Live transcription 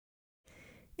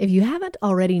If you haven't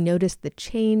already noticed the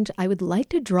change, I would like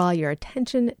to draw your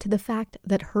attention to the fact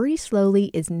that Hurry Slowly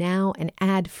is now an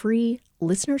ad-free,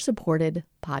 listener-supported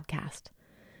podcast.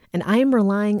 And I am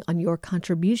relying on your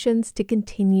contributions to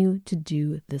continue to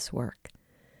do this work.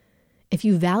 If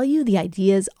you value the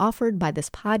ideas offered by this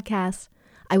podcast,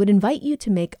 I would invite you to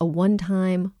make a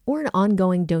one-time or an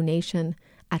ongoing donation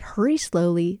at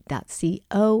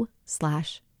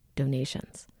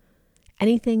hurryslowly.co/donations.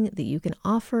 Anything that you can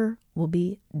offer will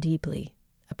be deeply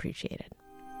appreciated.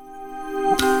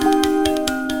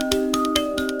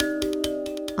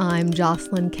 I'm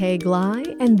Jocelyn K.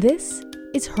 Glei, and this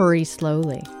is Hurry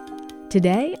Slowly.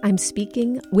 Today, I'm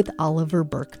speaking with Oliver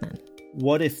Burkeman.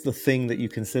 What if the thing that you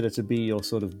consider to be your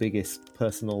sort of biggest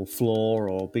personal flaw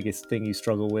or biggest thing you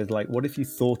struggle with, like what if you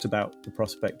thought about the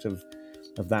prospect of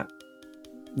that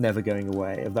never going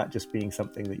away, of that just being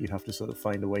something that you have to sort of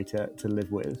find a way to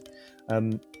live with?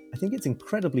 I think it's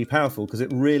incredibly powerful because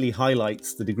it really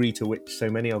highlights the degree to which so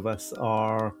many of us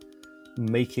are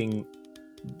making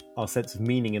our sense of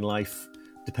meaning in life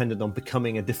dependent on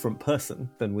becoming a different person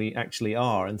than we actually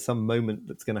are, and some moment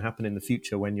that's going to happen in the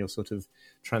future when you're sort of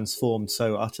transformed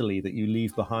so utterly that you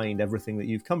leave behind everything that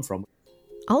you've come from.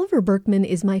 Oliver Burkeman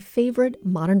is my favorite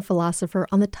modern philosopher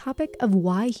on the topic of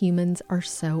why humans are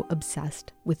so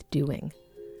obsessed with doing.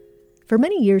 For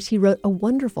many years, he wrote a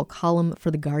wonderful column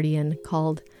for The Guardian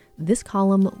called "This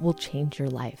Column Will Change Your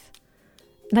Life."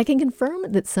 And I can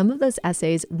confirm that some of those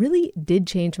essays really did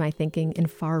change my thinking in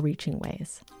far-reaching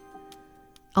ways.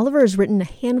 Oliver has written a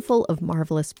handful of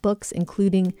marvelous books,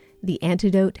 including The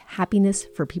Antidote: Happiness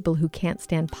for People Who Can't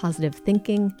Stand Positive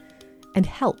Thinking, and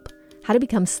Help: How to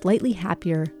Become Slightly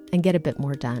Happier and Get a Bit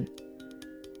More Done.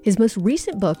 His most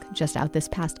recent book, just out this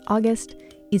past August,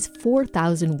 is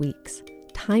 4,000 Weeks: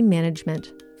 Time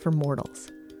Management for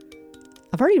Mortals.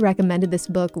 I've already recommended this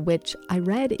book, which I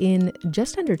read in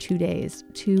just under 2 days,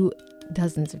 to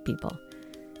dozens of people.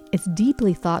 It's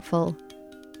deeply thoughtful,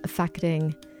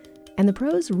 affecting, and the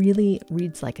prose really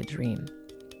reads like a dream.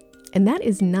 And that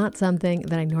is not something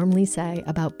that I normally say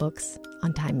about books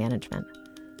on time management.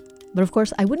 But of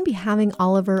course, I wouldn't be having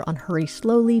Oliver on Hurry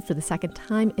Slowly for the second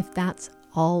time if that's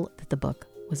all that the book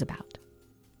was about.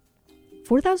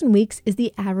 4,000 weeks is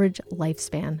the average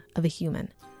lifespan of a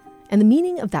human. And the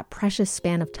meaning of that precious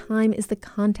span of time is the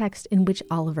context in which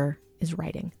Oliver is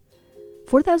writing.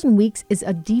 4,000 Weeks is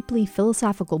a deeply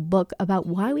philosophical book about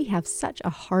why we have such a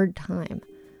hard time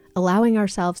allowing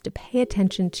ourselves to pay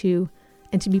attention to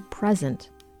and to be present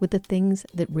with the things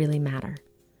that really matter.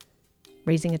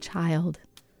 Raising a child,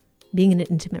 being in an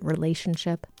intimate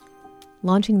relationship,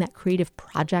 launching that creative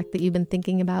project that you've been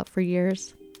thinking about for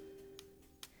years.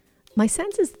 My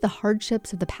sense is that the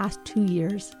hardships of the past 2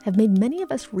 years have made many of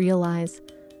us realize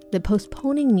that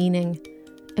postponing meaning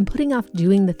and putting off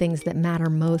doing the things that matter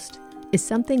most is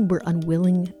something we're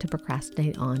unwilling to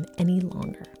procrastinate on any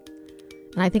longer.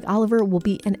 And I think Oliver will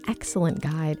be an excellent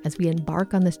guide as we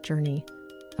embark on this journey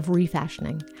of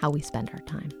refashioning how we spend our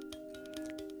time.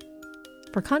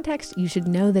 For context, you should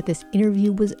know that this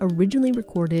interview was originally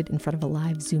recorded in front of a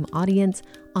live Zoom audience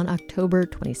on October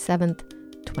 27th,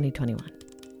 2021.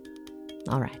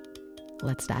 All right,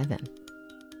 let's dive in.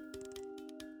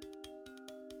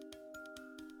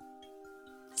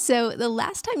 So the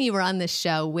last time you were on this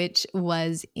show, which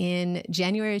was in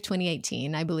January of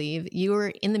 2018, I believe, you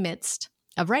were in the midst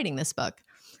of writing this book.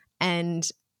 And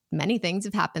many things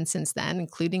have happened since then,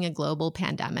 including a global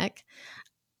pandemic.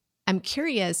 I'm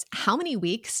curious, how many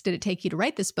weeks did it take you to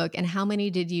write this book, and how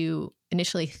many did you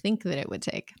initially think that it would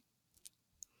take?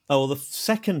 Oh, well, the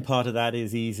second part of that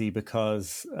is easy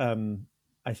because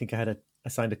I think I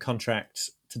signed a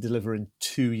contract to deliver in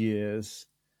 2 years,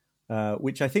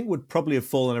 which I think would probably have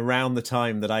fallen around the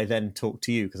time that I then talked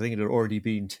to you, because I think it had already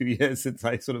been 2 years since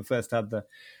I sort of first had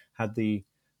the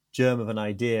germ of an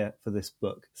idea for this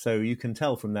book. So you can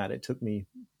tell from that it took me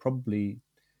probably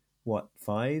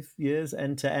 5 years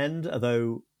end to end,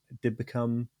 although I did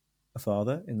become a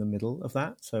father in the middle of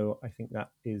that. So I think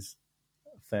that is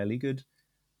a fairly good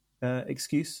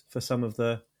excuse for some of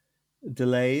the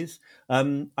delays.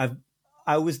 I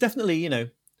was definitely,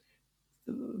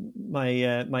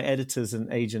 my editors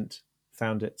and agent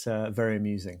found it very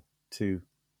amusing to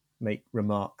make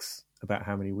remarks about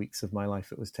how many weeks of my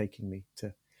life it was taking me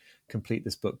to complete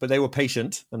this book, but they were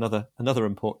patient. Another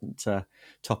important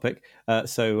topic.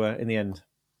 So in the end,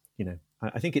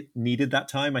 I think it needed that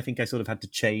time. I think I sort of had to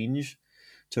change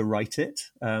to write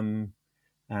it and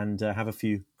have a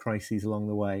few crises along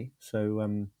the way.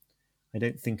 So I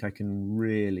don't think I can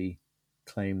really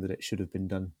claim that it should have been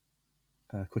done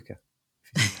quicker.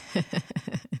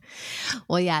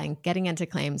 Well, yeah, and getting into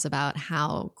claims about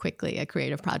how quickly a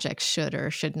creative project should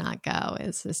or should not go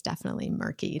is definitely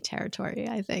murky territory,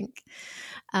 I think.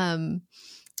 As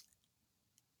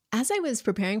I was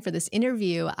preparing for this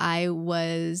interview, I've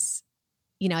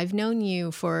known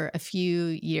you for a few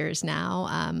years now.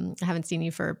 I haven't seen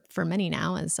you for many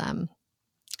now, as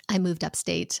I moved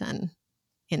upstate and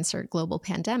insert global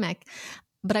pandemic.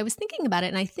 But I was thinking about it,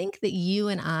 and I think that you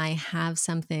and I have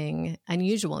something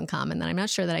unusual in common that I'm not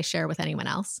sure that I share with anyone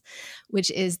else, which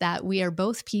is that we are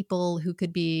both people who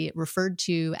could be referred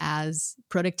to as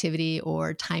productivity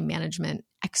or time management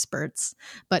experts,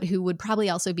 but who would probably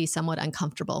also be somewhat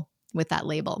uncomfortable with that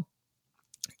label.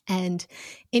 And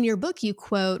in your book, you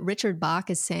quote Richard Bach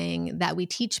as saying that we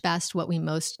teach best what we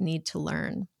most need to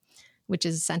learn, which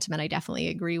is a sentiment I definitely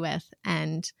agree with.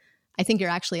 And I think you're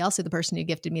actually also the person who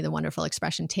gifted me the wonderful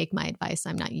expression, take my advice,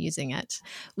 I'm not using it.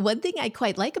 One thing I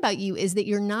quite like about you is that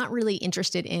you're not really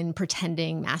interested in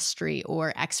pretending mastery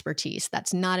or expertise.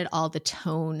 That's not at all the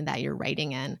tone that you're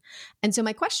writing in. And so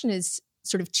my question is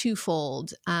sort of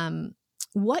twofold.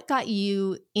 What got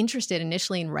you interested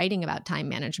initially in writing about time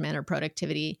management or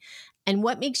productivity? And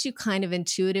what makes you kind of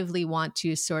intuitively want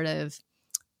to sort of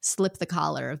slip the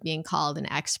collar of being called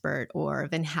an expert or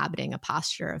of inhabiting a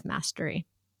posture of mastery?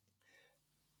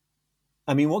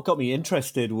 I mean, what got me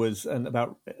interested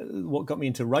what got me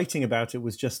into writing about it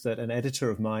was just that an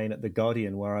editor of mine at The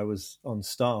Guardian, where I was on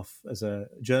staff as a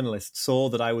journalist, saw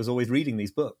that I was always reading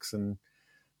these books. And,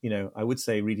 I would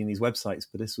say reading these websites,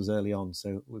 but this was early on.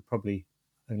 So we probably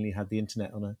only had the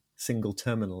internet on a single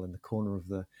terminal in the corner of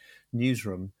the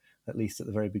newsroom, at least at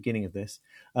the very beginning of this.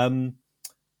 I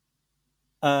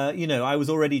was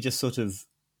already just sort of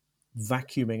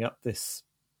vacuuming up this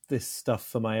stuff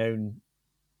for my own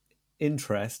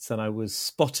interests, and I was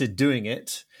spotted doing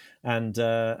it, and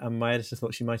my editor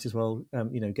thought she might as well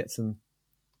get some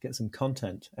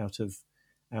content out of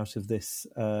this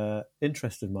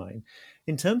interest of mine.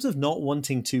 In terms of not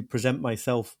wanting to present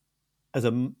myself as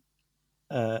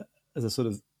a sort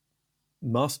of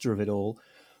master of it all,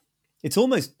 it's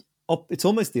almost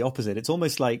the opposite. It's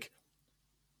almost like,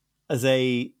 as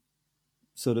a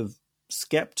sort of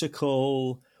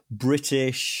skeptical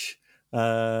British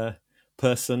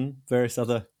person, various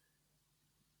other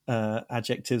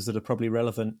adjectives that are probably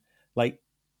relevant. Like,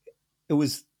 it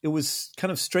was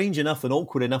kind of strange enough and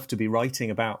awkward enough to be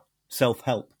writing about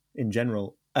self-help in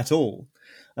general at all.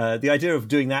 The idea of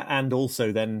doing that and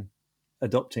also then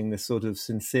adopting this sort of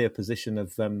sincere position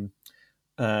of,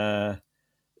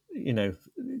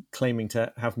 claiming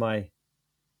to have my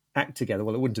act together.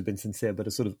 Well, it wouldn't have been sincere, but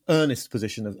a sort of earnest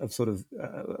position of sort of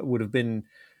would have been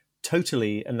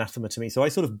totally anathema to me. So I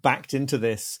sort of backed into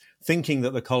this thinking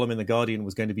that the column in The Guardian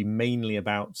was going to be mainly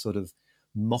about sort of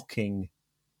mocking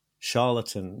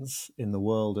charlatans in the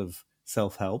world of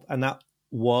self-help. And that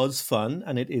was fun,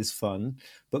 and it is fun.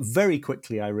 But very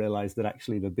quickly I realized that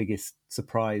actually the biggest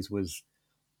surprise was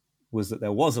that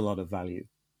there was a lot of value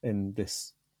in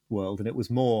this world. And it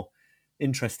was more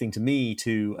interesting to me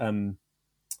to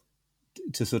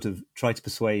sort of try to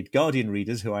persuade Guardian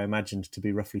readers, who I imagined to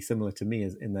be roughly similar to me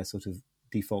in their sort of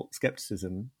default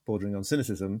skepticism, bordering on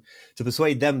cynicism, to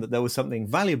persuade them that there was something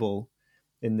valuable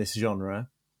in this genre,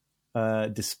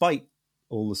 despite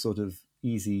all the sort of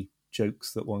easy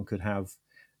jokes that one could have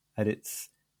at its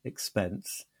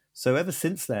expense. So ever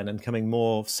since then, and coming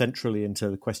more centrally into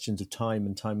the questions of time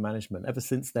and time management, ever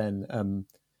since then,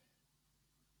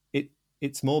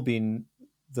 it's more been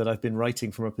that I've been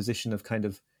writing from a position of kind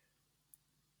of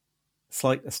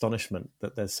slight astonishment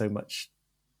that there's so much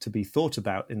to be thought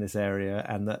about in this area,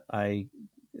 and that I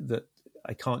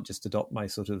can't just adopt my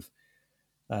sort of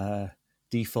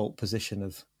default position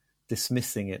of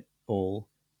dismissing it all.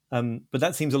 But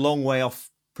that seems a long way off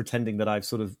pretending that I've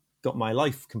sort of got my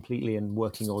life completely in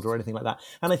working order or anything like that.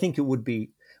 And I think it would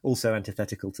be also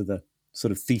antithetical to the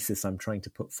sort of thesis I'm trying to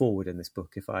put forward in this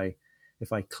book if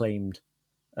I claimed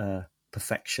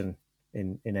perfection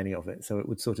in any of it. So it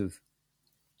would sort of,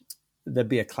 there'd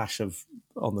be a clash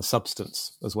on the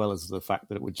substance as well as the fact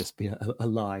that it would just be a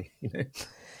lie,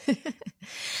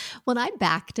 When I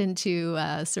backed into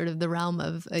sort of the realm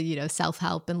of,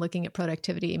 self-help and looking at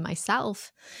productivity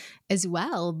myself as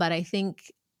well, but I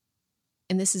think,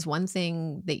 and this is one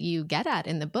thing that you get at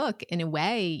in the book, in a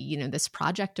way, this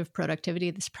project of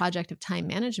productivity, this project of time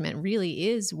management really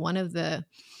is one of a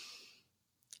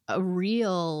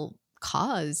real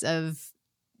cause of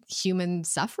human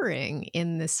suffering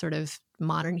in this sort of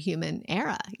modern human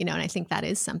era, and I think that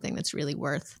is something that's really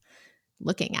worth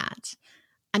looking at.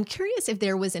 I'm curious if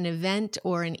there was an event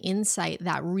or an insight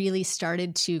that really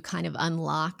started to kind of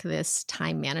unlock this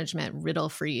time management riddle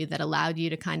for you that allowed you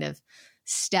to kind of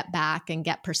step back and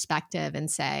get perspective and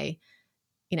say,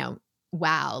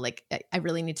 wow, like I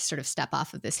really need to sort of step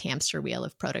off of this hamster wheel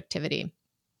of productivity.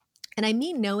 And I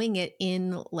mean knowing it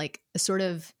in like a sort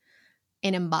of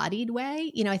an embodied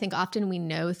way. I think often we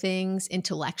know things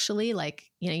intellectually, like,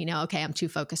 okay, I'm too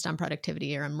focused on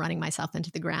productivity or I'm running myself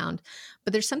into the ground.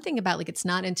 But there's something about like, it's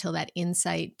not until that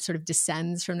insight sort of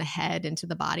descends from the head into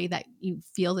the body that you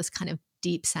feel this kind of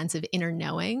deep sense of inner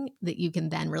knowing that you can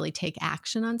then really take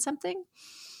action on something.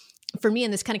 For me,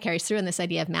 and this kind of carries through in this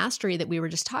idea of mastery that we were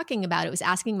just talking about, it was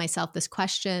asking myself this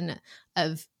question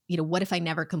of, what if I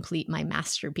never complete my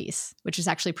masterpiece, which is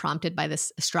actually prompted by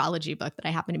this astrology book that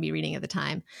I happened to be reading at the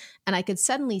time. And I could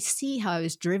suddenly see how I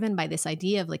was driven by this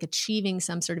idea of like achieving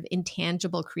some sort of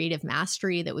intangible creative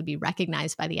mastery that would be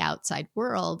recognized by the outside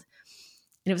world.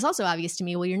 And it was also obvious to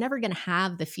me, well, you're never going to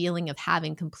have the feeling of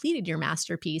having completed your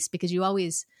masterpiece because you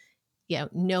always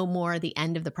know more at the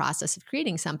end of the process of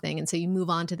creating something. And so you move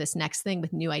on to this next thing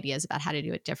with new ideas about how to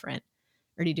do it different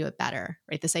or to do it better,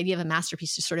 right? This idea of a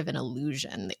masterpiece is sort of an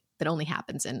illusion that only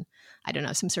happens in, I don't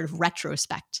know, some sort of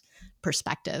retrospect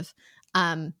perspective.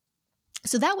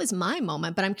 So that was my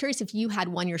moment, but I'm curious if you had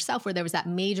one yourself where there was that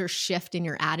major shift in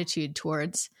your attitude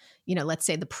towards, let's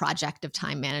say the project of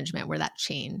time management where that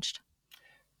changed.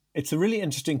 It's a really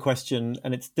interesting question,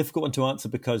 and it's a difficult one to answer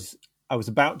because I was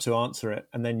about to answer it,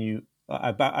 and then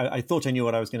I thought I knew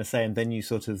what I was going to say, and then you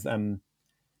sort of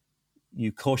you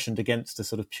cautioned against a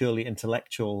sort of purely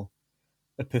intellectual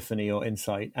epiphany or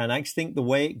insight. And I think the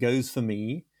way it goes for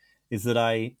me is that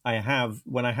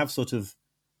when I have sort of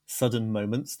sudden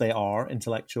moments, they are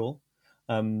intellectual.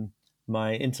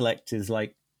 My intellect is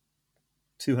like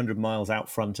 200 miles out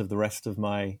front of the rest of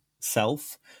my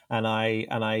self, and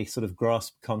I sort of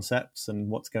grasp concepts and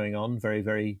what's going on very,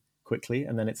 very quickly.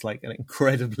 And then it's like an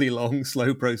incredibly long,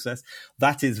 slow process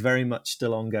that is very much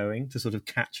still ongoing to sort of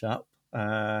catch up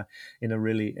in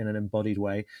an embodied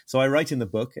way. So I write in the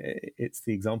book, it's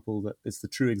the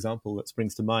true example that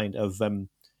springs to mind of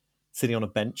sitting on a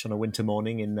bench on a winter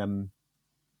morning in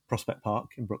Prospect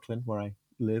Park in Brooklyn, where I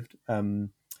lived. And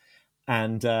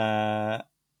at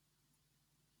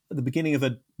the beginning of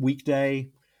a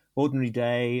weekday, ordinary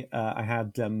day, I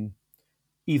had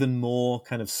even more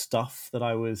kind of stuff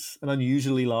an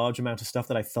unusually large amount of stuff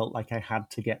that I felt like I had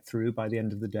to get through by the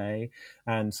end of the day,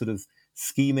 and sort of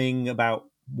scheming about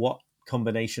what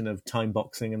combination of time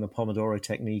boxing and the Pomodoro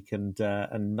technique and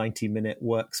 90-minute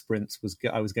work sprints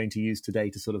I was going to use today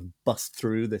to sort of bust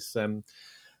through this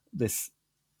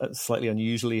slightly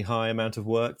unusually high amount of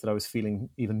work that I was feeling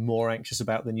even more anxious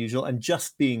about than usual, and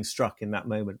just being struck in that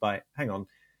moment by, hang on,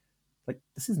 like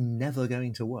this is never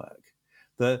going to work.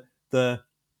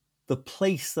 The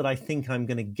place that I think I'm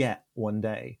going to get one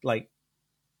day, like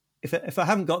if I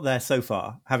haven't got there so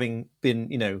far, having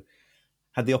been,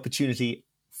 had the opportunity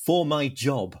for my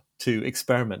job to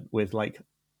experiment with like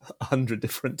 100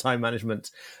 different time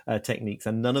management techniques,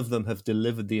 and none of them have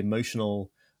delivered the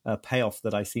emotional payoff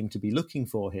that I seem to be looking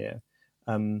for here.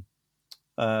 None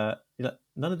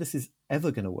of this is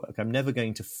ever going to work. I'm never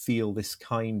going to feel this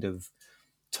kind of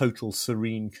total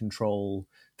serene control,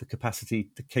 the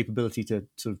capability to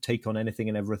sort of take on anything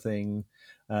and everything.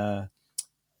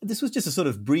 This was just a sort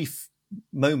of brief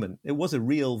moment. It was a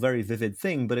real, very vivid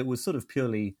thing, but it was sort of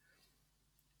purely,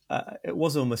 it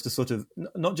was almost a sort of,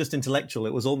 not just intellectual,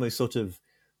 it was almost sort of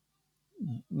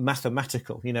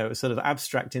mathematical, sort of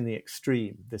abstract in the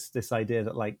extreme. This idea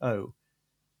that like, oh,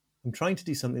 I'm trying to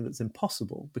do something that's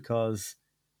impossible because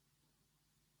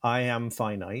I am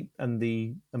finite and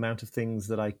the amount of things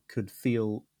that I could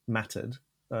feel mattered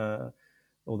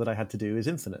or that I had to do is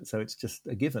infinite. So it's just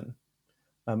a given.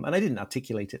 And I didn't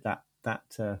articulate it that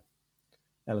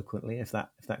eloquently, if that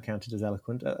counted as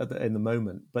eloquent in the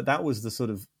moment. But that was the sort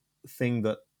of thing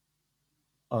that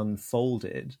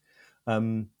unfolded.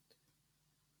 And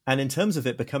in terms of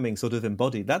it becoming sort of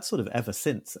embodied, that's sort of ever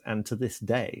since and to this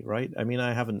day, right? I mean,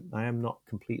 I am not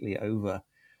completely over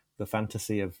the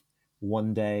fantasy of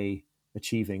one day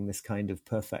achieving this kind of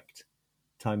perfect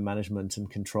time management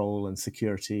and control and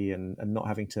security and not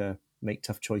having to make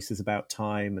tough choices about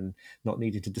time and not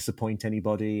needing to disappoint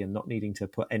anybody and not needing to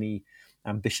put any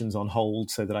ambitions on hold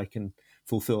so that I can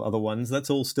fulfill other ones. That's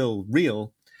all still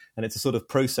real. And it's a sort of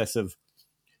process of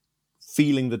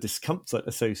feeling the discomfort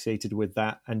associated with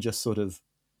that and just sort of,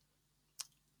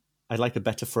 I'd like a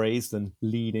better phrase than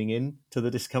leaning in to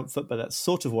the discomfort, but that's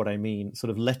sort of what I mean, sort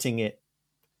of letting it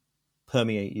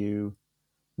permeate you,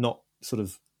 not sort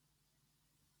of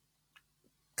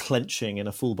clenching in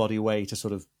a full body way to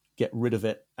sort of get rid of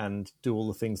it and do all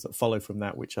the things that follow from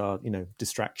that, which are,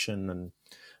 distraction and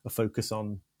a focus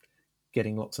on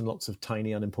getting lots and lots of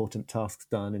tiny, unimportant tasks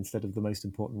done instead of the most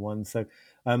important ones. So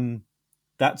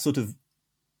that sort of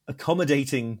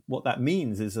accommodating what that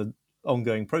means is an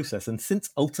ongoing process. And since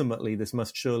ultimately this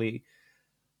must surely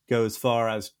go as far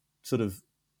as sort of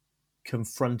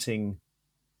confronting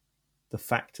the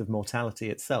fact of mortality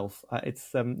itself,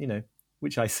 it's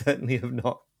which I certainly have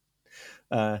not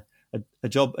a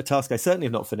task I certainly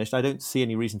have not finished. I don't see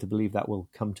any reason to believe that will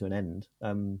come to an end.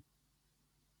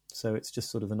 So it's just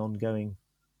sort of an ongoing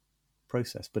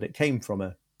process, but it came from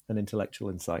an intellectual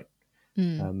insight.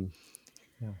 Yeah.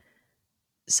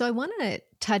 So I want to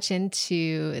touch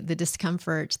into the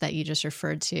discomfort that you just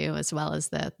referred to, as well as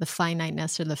the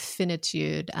finiteness or the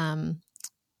finitude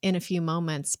in a few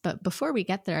moments. But before we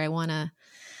get there, I want to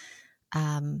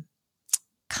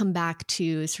come back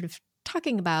to sort of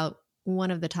talking about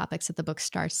one of the topics that the book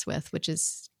starts with, which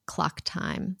is clock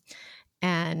time.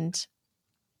 And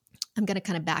I'm going to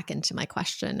kind of back into my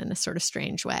question in a sort of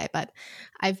strange way, but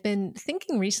I've been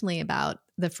thinking recently about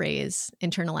the phrase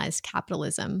internalized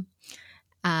capitalism,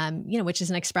 which is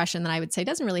an expression that I would say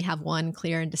doesn't really have one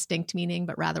clear and distinct meaning,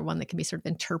 but rather one that can be sort of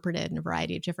interpreted in a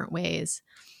variety of different ways.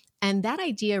 And that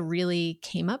idea really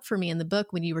came up for me in the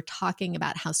book when you were talking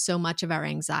about how so much of our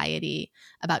anxiety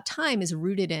about time is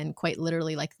rooted in quite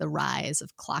literally like the rise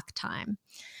of clock time.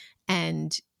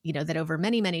 And, that over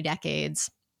many, many decades,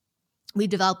 we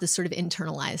developed this sort of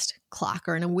internalized clock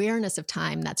or an awareness of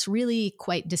time that's really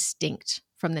quite distinct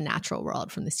from the natural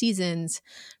world, from the seasons,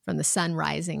 from the sun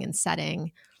rising and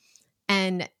setting.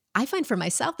 And I find for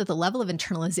myself that the level of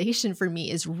internalization for me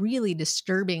is really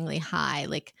disturbingly high.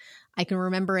 Like I can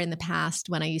remember in the past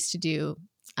when I used to do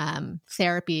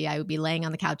therapy, I would be laying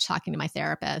on the couch talking to my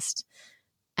therapist.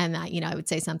 And I would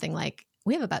say something like,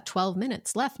 we have about 12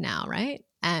 minutes left now, right?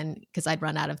 And because I'd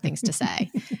run out of things to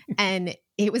say. And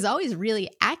it was always really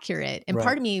accurate. And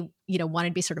part of me, wanted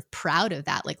to be sort of proud of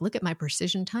that. Like, look at my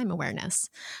precision time awareness.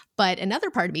 But another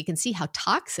part of me can see how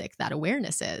toxic that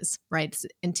awareness is, right?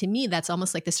 And to me, that's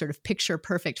almost like this sort of picture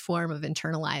perfect form of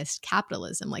internalized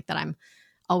capitalism, like that I'm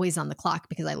always on the clock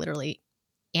because I literally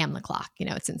am the clock,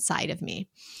 it's inside of me.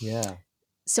 Yeah.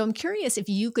 So I'm curious if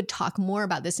you could talk more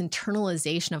about this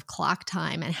internalization of clock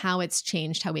time and how it's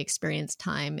changed how we experience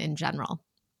time in general.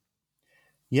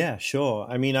 Yeah, sure.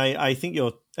 I mean, I think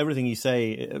everything you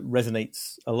say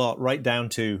resonates a lot, right down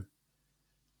to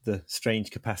the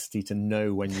strange capacity to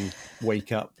know when you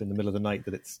wake up in the middle of the night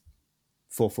that it's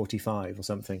 4:45 or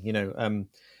something. I'm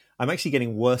actually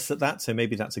getting worse at that, so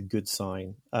maybe that's a good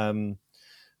sign.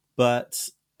 But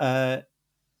I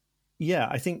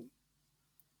think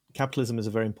capitalism is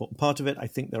a very important part of it. I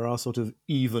think there are sort of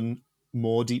even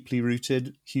more deeply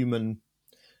rooted human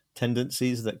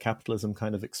tendencies that capitalism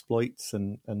kind of exploits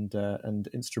and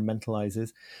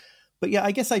instrumentalizes. But yeah,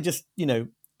 I guess I just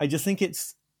think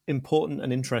it's important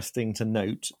and interesting to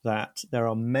note that there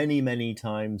are many, many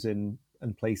times and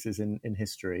places in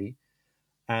history,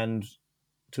 and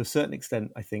to a certain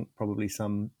extent, I think probably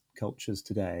some cultures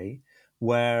today,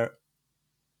 where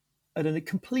at a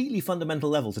completely fundamental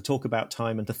level, to talk about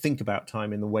time and to think about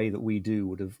time in the way that we do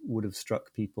would have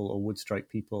struck people or would strike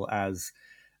people as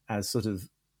sort of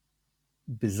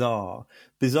bizarre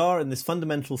in this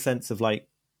fundamental sense of like,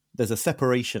 there's a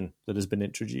separation that has been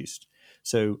introduced.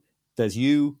 So there's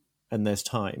you and there's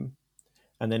time.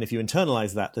 And then if you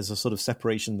internalize that, there's a sort of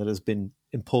separation that has been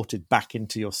imported back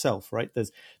into yourself, right?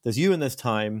 There's you and there's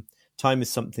time. Time is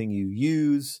something you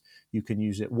use. You can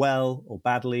use it well or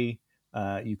badly.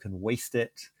 You can waste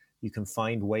it. You can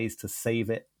find ways to save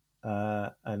it,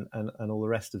 and all the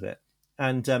rest of it.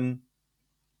 And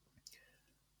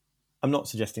I'm not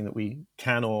suggesting that we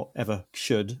can or ever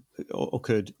should or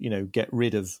could, get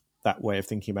rid of that way of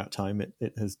thinking about time.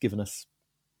 It has given us,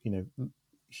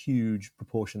 huge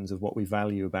proportions of what we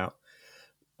value about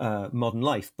modern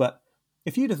life. But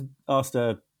if you'd have asked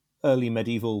a early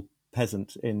medieval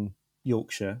peasant in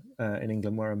Yorkshire, in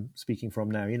England, where I'm speaking from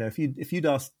now, if you'd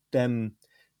asked them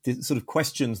the sort of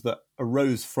questions that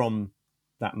arose from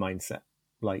that mindset,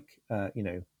 like,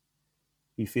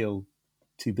 you feel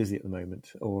too busy at the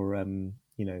moment, or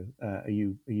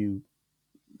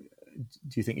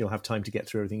do you think you'll have time to get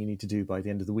through everything you need to do by the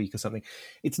end of the week or something?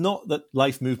 It's not that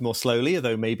life moved more slowly,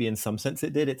 although maybe in some sense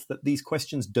it did. It's that these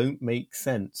questions don't make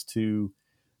sense to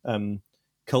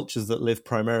cultures that live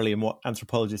primarily in what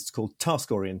anthropologists call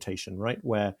task orientation, right?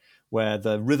 Where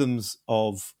the rhythms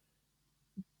of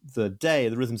the day,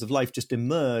 the rhythms of life just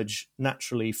emerge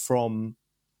naturally from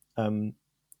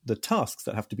the tasks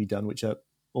that have to be done, which are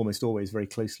almost always very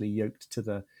closely yoked to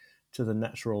the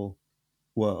natural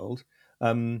world.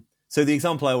 So the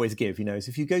example I always give, is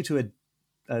if you go to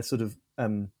a sort of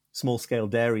small-scale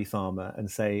dairy farmer and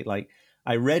say, like,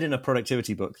 I read in a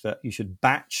productivity book that you should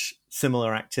batch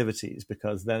similar activities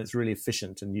because then it's really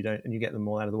efficient and you get them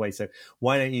all out of the way. So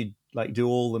why don't you like do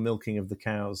all the milking of the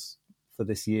cows for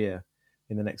this year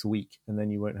in the next week, and then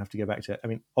you won't have to go back to it? I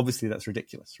mean, obviously that's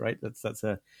ridiculous, right? That's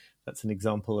an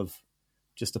example of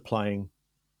just applying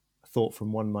thought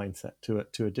from one mindset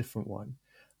to a different one.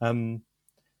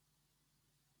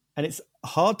 And it's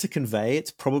hard to convey.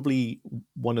 It's probably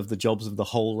one of the jobs of the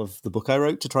whole of the book I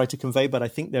wrote to try to convey, but I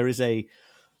think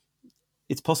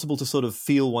it's possible to sort of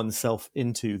feel oneself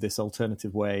into this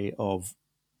alternative way of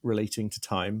relating to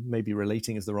time. Maybe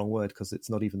relating is the wrong word because it's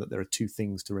not even that there are two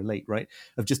things to relate, right?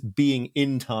 Of just being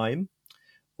in time,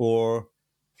 or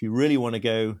if you really want to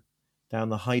go down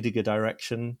the Heidegger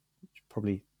direction, which is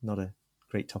probably not a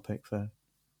great topic for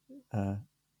a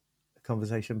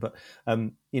conversation, but,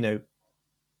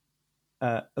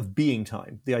 of being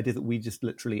time, the idea that we just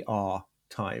literally are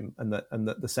time, and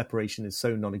that the separation is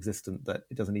so non-existent that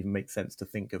it doesn't even make sense to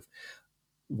think of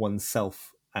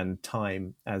oneself and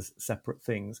time as separate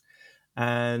things.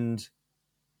 And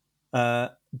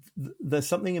there's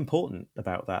something important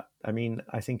about that. I mean,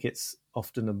 I think it's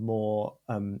often a more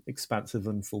expansive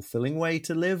and fulfilling way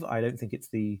to live. I don't think it's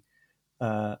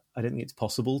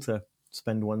possible to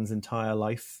spend one's entire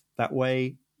life that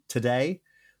way today.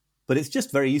 But it's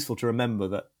just very useful to remember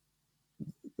that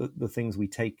the things we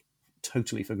take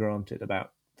totally for granted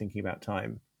about thinking about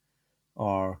time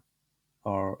are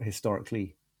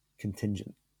historically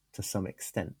contingent to some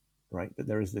extent, right? That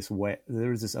there is this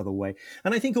other way.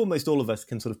 And I think almost all of us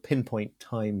can sort of pinpoint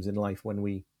times in life when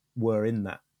we were in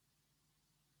that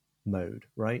mode,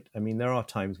 right? I mean, there are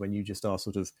times when you just are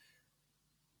sort of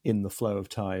in the flow of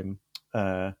time.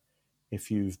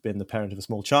 If you've been the parent of a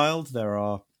small child, there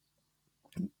are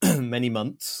many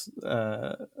months,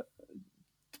 to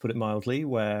put it mildly,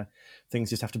 where things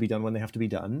just have to be done when they have to be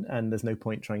done, and there's no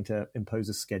point trying to impose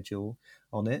a schedule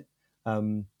on it.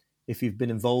 If you've been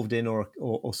involved in or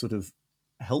sort of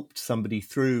helped somebody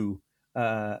through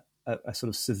a sort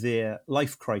of severe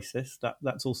life crisis,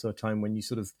 that's also a time when you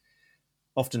sort of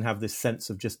often have this sense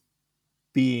of just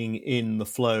being in the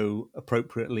flow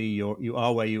appropriately. You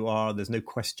are where you are. There's no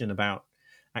question about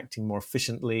acting more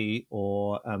efficiently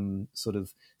or sort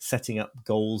of setting up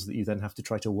goals that you then have to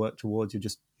try to work towards. You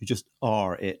just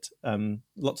are it.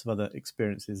 Lots of other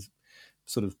experiences,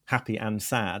 sort of happy and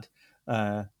sad,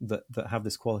 that have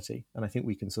this quality. And I think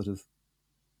we can sort of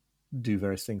do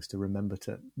various things to remember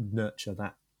to nurture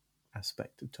that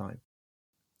aspect of time.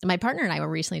 My partner and I were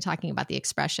recently talking about the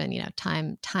expression,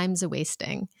 time's a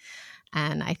wasting.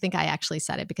 And I think I actually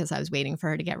said it because I was waiting for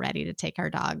her to get ready to take our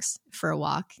dogs for a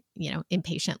walk,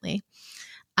 impatiently.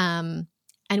 And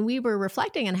we were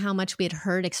reflecting on how much we had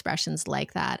heard expressions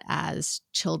like that as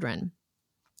children.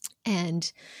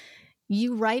 And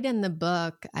you write in the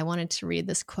book, I wanted to read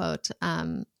this quote.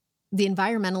 The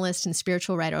environmentalist and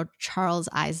spiritual writer Charles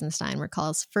Eisenstein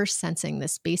recalls first sensing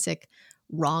this basic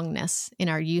wrongness in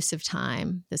our use of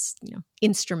time, this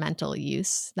instrumental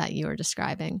use that you are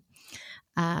describing.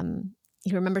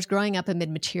 He remembers growing up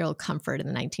amid material comfort in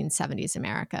the 1970s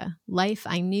America. Life,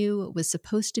 I knew, was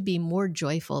supposed to be more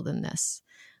joyful than this,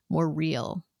 more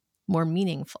real, more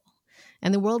meaningful.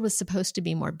 And the world was supposed to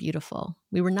be more beautiful.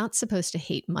 We were not supposed to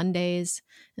hate Mondays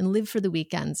and live for the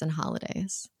weekends and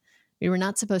holidays. We were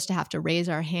not supposed to have to raise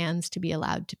our hands to be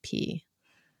allowed to pee.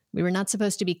 We were not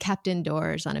supposed to be kept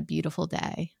indoors on a beautiful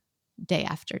day, day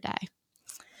after day.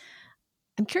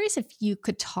 I'm curious if you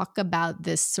could talk about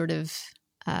this sort of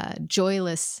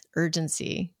joyless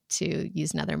urgency, to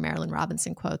use another Marilynne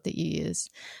Robinson quote that you use,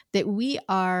 that we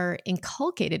are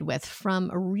inculcated with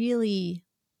from a really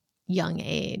young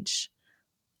age.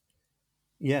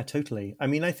 Yeah, totally. I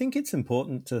mean, I think it's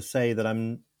important to say that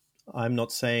I'm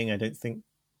not saying, I don't think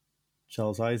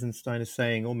Charles Eisenstein is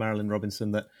saying, or Marilynne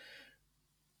Robinson, that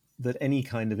any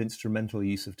kind of instrumental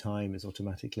use of time is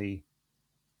automatically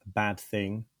a bad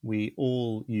thing. We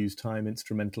all use time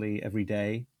instrumentally every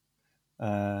day.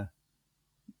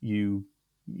 You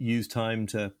use time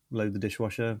to load the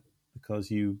dishwasher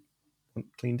because you want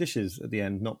clean dishes at the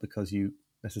end, not because you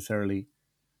necessarily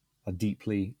are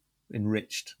deeply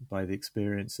enriched by the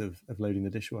experience of loading the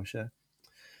dishwasher.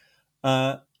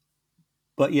 But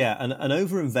yeah, an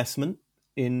overinvestment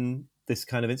in this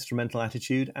kind of instrumental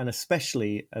attitude, and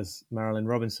especially, as Marilynne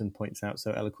Robinson points out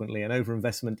so eloquently, an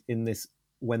overinvestment in this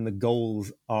when the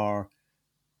goals are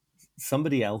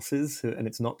somebody else's, and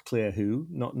it's not clear who,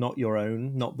 not your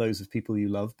own, not those of people you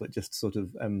love, but just sort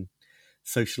of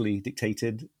socially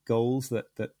dictated goals that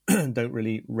don't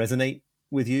really resonate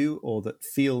with you, or that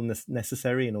feel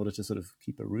necessary in order to sort of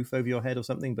keep a roof over your head or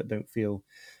something, but don't feel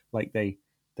like they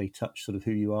they touch sort of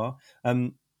who you are.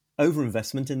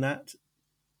 Overinvestment in that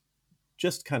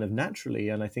just kind of naturally,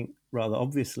 and I think rather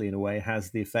obviously in a way,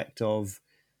 has the effect of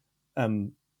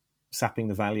sapping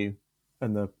the value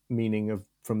and the meaning of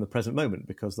from the present moment,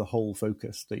 because the whole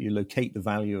focus that you locate the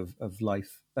value of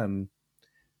life in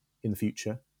the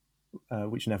future,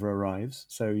 which never arrives.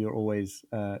 So you're always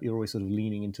sort of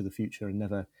leaning into the future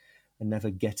and never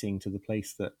getting to the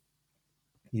place that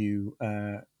you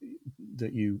want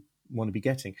to be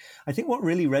getting. I think what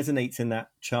really resonates in that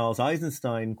Charles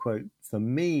Eisenstein quote for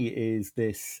me is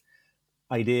this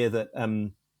idea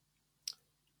that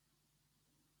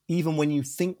even when you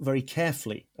think very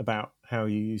carefully about how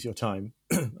you use your time,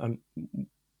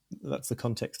 that's the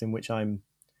context in which I'm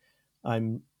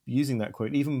using that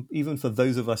quote. Even for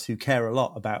those of us who care a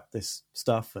lot about this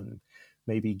stuff and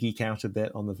maybe geek out a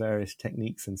bit on the various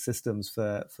techniques and systems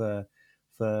for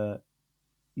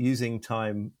using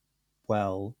time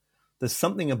well, there's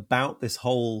something about this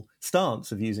whole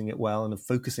stance of using it well and of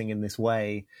focusing in this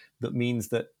way that means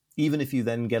that even if you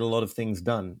then get a lot of things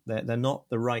done, they're not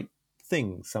the right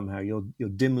things somehow. You're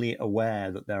dimly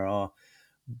aware that there are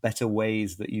better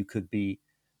ways that you could be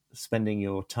spending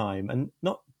your time, and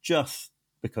not just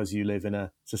because you live in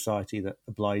a society that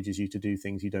obliges you to do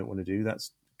things you don't want to do.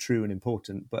 That's true and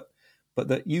important, but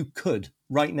that you could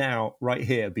right now, right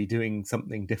here, be doing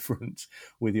something different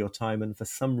with your time, and for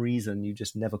some reason you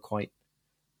just never quite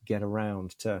get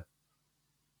around to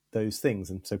those things.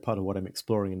 And so part of what I'm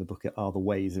exploring in the book are the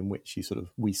ways in which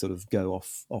we sort of go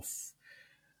off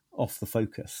the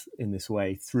focus in this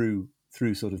way through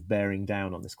sort of bearing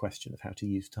down on this question of how to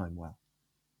use time well.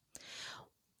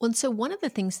 Well, and so one of the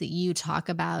things that you talk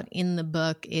about in the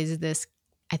book is this,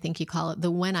 I think you call it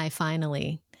the when I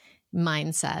finally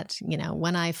mindset.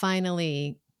 When I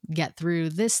finally get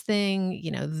through this thing,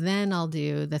 then I'll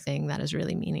do the thing that is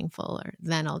really meaningful, or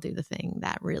then I'll do the thing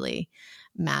that really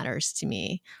matters to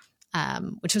me,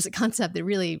 which was a concept that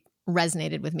really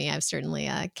resonated with me. I've certainly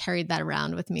carried that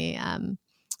around with me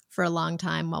for a long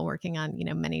time while working on,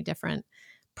 many different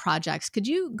projects. Could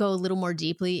you go a little more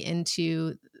deeply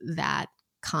into that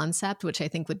concept, which I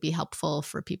think would be helpful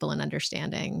for people in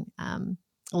understanding a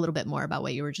little bit more about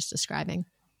what you were just describing?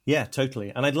 Yeah,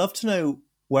 totally. And I'd love to know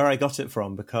where I got it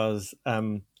from, because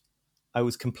I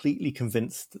was completely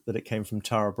convinced that it came from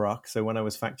Tara Brach. So when I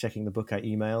was fact-checking the book, I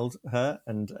emailed her,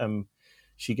 and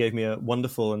she gave me a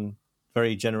wonderful and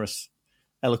very generous,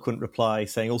 eloquent reply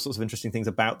saying all sorts of interesting things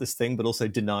about this thing, but also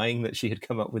denying that she had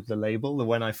come up with the label, the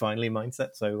when I finally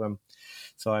mindset. So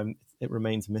it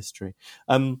remains a mystery.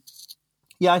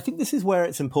 I think this is where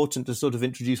it's important to sort of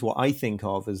introduce what I think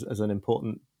of as an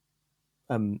important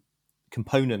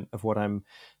component of what I'm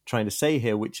trying to say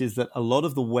here, which is that a lot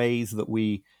of the ways that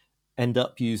we end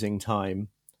up using time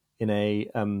in a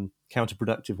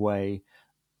counterproductive way,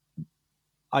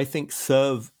 I think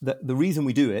serve the reason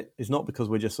we do it is not because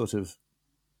we're just sort of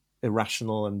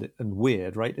irrational and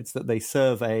weird, right? It's that they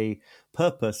serve a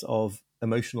purpose of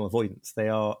emotional avoidance. They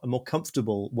are a more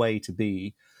comfortable way to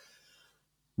be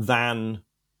than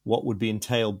what would be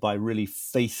entailed by really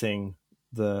facing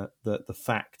the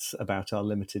facts about our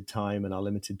limited time and our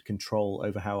limited control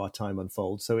over how our time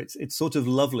unfolds. So it's sort of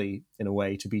lovely in a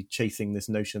way to be chasing this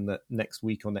notion that next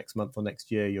week or next month or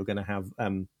next year you're going to have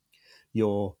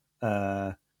your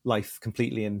life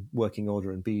completely in working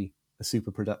order and be a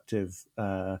super productive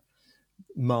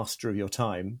master of your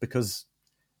time, because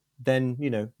then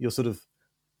you're sort of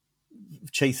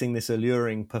chasing this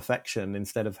alluring perfection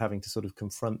instead of having to sort of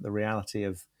confront the reality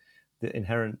of the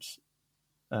inherent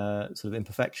sort of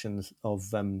imperfections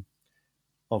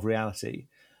of reality.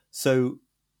 So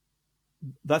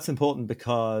that's important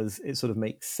because it sort of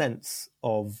makes sense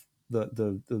of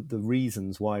the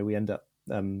reasons why we end up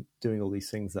doing all these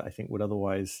things that I think would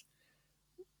otherwise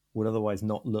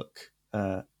not look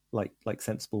like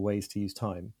sensible ways to use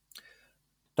time.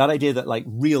 That idea that like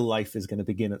real life is going to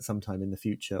begin at some time in the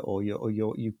future, or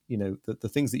the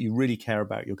things that you really care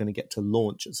about, you're going to get to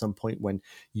launch at some point when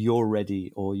you're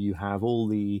ready, or you have all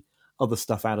the other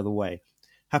stuff out of the way,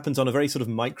 happens on a very sort of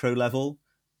micro level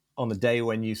on a day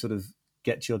when you sort of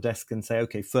get to your desk and say,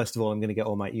 okay, first of all, I'm going to get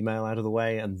all my email out of the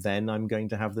way, and then I'm going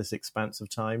to have this expanse of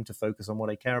time to focus on what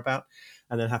I care about.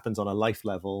 And then happens on a life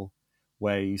level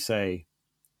where you say,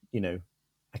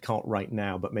 I can't right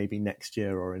now, but maybe next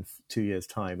year or in 2 years'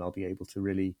 time, I'll be able to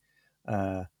really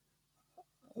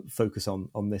focus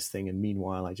on this thing. And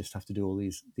meanwhile, I just have to do all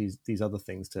these other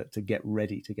things to get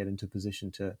ready, to get into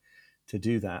position to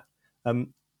do that.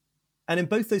 And in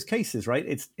both those cases, right,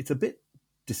 it's a bit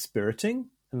dispiriting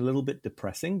and a little bit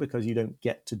depressing because you don't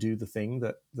get to do the thing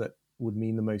that would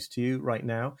mean the most to you right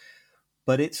now.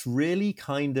 But it's really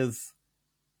kind of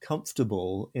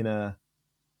comfortable in a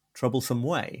troublesome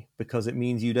way, because it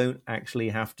means you don't actually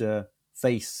have to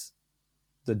face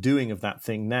the doing of that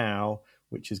thing now,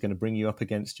 which is going to bring you up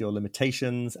against your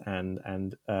limitations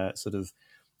and sort of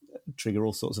trigger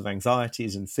all sorts of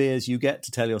anxieties and fears. You get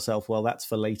to tell yourself, well, that's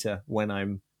for later when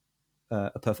I'm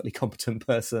a perfectly competent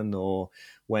person, or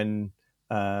when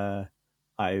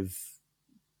I've,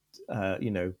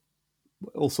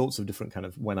 all sorts of different kind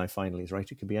of when I finally is,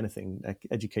 right? It could be anything,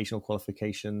 educational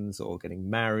qualifications, or getting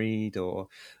married, or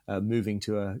moving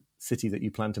to a city that you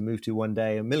plan to move to one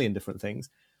day, a million different things.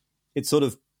 It sort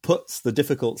of puts the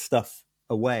difficult stuff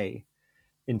away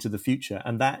into the future.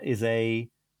 And that is a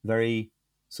very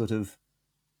sort of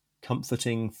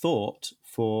comforting thought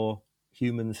for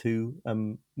humans who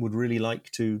would really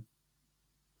like to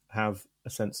have a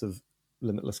sense of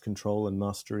limitless control and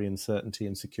mastery and certainty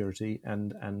and security,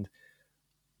 and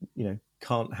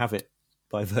can't have it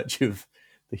by virtue of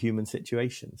the human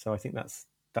situation. So I think that's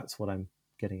what I'm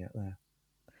getting at there.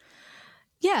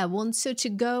 Yeah, well, and so to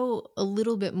go a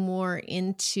little bit more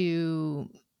into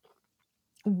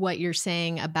what you're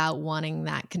saying about wanting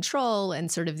that control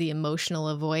and sort of the emotional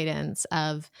avoidance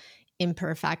of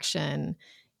imperfection,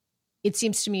 it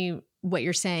seems to me what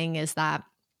you're saying is that,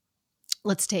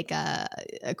 let's take a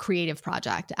creative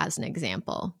project as an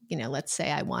example. Let's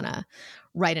say I want to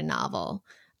write a novel,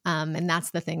 and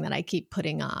that's the thing that I keep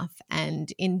putting off.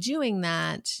 And in doing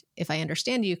that, if I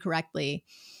understand you correctly,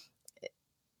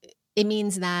 it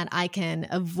means that I can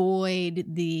avoid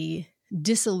the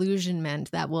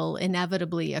disillusionment that will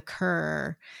inevitably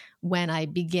occur when I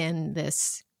begin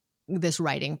this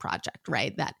writing project,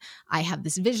 right? That I have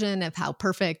this vision of how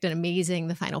perfect and amazing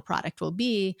the final product will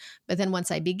be. But then once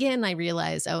I begin, I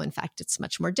realize, oh, in fact, it's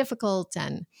much more difficult.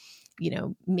 And,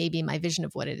 maybe my vision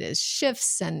of what it is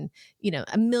shifts, and,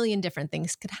 a million different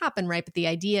things could happen, right? But the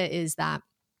idea is that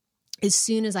as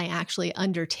soon as I actually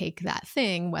undertake that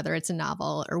thing, whether it's a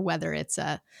novel or whether it's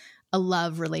a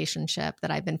love relationship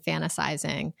that I've been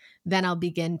fantasizing, then I'll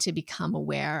begin to become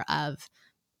aware of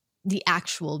the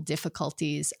actual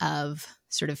difficulties of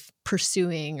sort of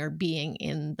pursuing or being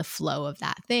in the flow of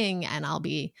that thing, and I'll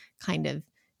be kind of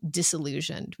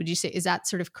disillusioned. Would you say, is that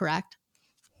sort of correct?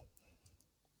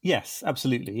 Yes,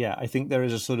 absolutely. Yeah, I think there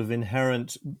is a sort of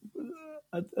inherent,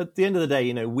 at the end of the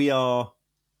day, we are,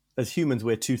 as humans,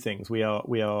 we're two things. We are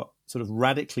sort of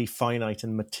radically finite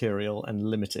and material and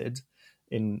limited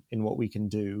in what we can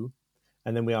do.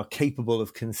 And then we are capable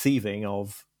of conceiving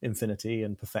of infinity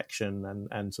and perfection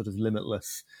and sort of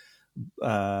limitless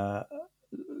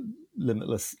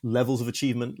levels of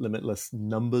achievement, limitless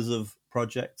numbers of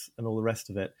projects, and all the rest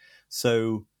of it.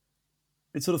 So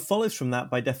it sort of follows from that,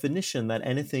 by definition, that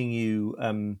anything you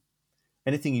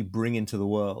bring into the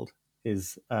world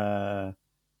is only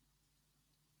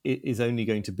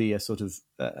going to be a sort of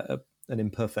an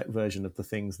imperfect version of the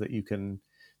things that you can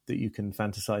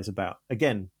fantasize about.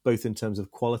 Again, both in terms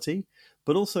of quality,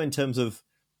 but also in terms of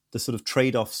the sort of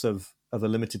trade-offs of a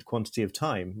limited quantity of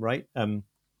time, right?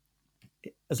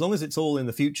 As long as it's all in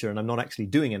the future and I'm not actually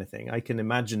doing anything, I can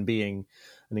imagine being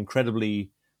an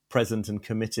incredibly present and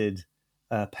committed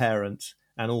parent,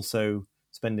 and also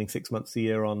spending 6 months a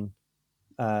year on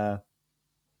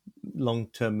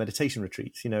long-term meditation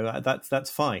retreats. That's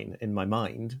fine in my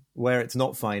mind. Where it's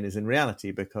not fine is in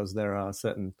reality, because there are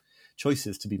certain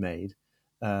choices to be made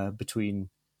between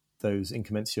those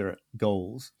incommensurate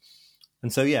goals.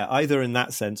 And so, yeah, either in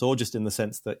that sense, or just in the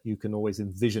sense that you can always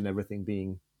envision everything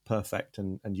being perfect,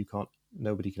 and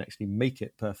nobody can actually make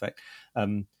it perfect.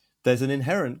 There's an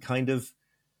inherent kind of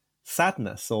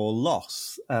sadness or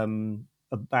loss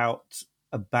about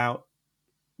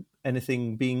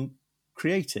anything being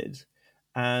created,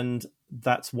 and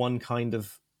that's one kind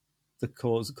of the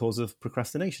cause of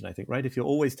procrastination, I think, right? If you're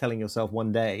always telling yourself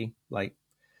one day, like,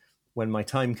 when my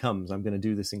time comes, I'm going to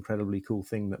do this incredibly cool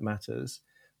thing that matters,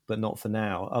 but not for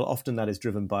now. Often that is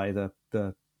driven by the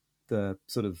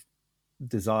sort of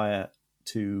desire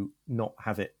to not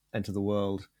have it enter the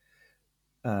world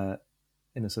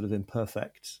in a sort of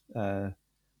imperfect,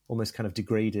 almost kind of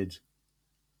degraded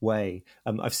way.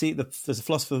 I've seen there's a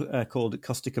philosopher called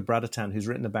Kostika Bradatan who's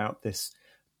written about this,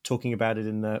 talking about it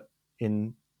in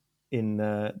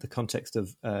the context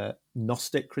of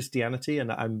Gnostic Christianity,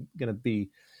 and I'm going to be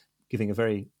giving a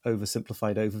very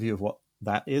oversimplified overview of what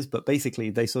that is, but basically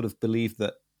they sort of believed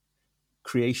that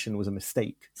creation was a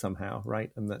mistake somehow,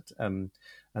 right, and that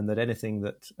anything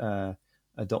that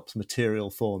adopts material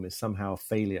form is somehow a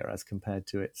failure as compared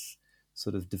to its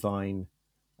sort of divine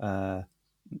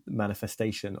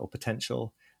manifestation or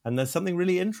potential. And there's something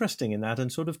really interesting in that,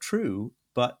 and sort of true.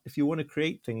 But if you want to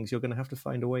create things, you're going to have to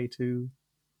find a way to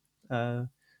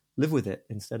live with it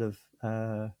instead of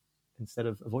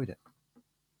avoid it.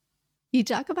 You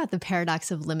talk about the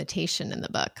paradox of limitation in the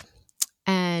book,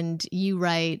 and you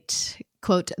write,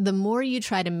 quote, "The more you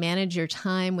try to manage your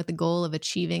time with the goal of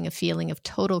achieving a feeling of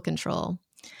total control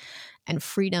and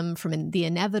freedom from the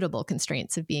inevitable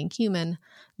constraints of being human,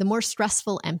 the more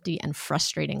stressful, empty, and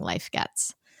frustrating life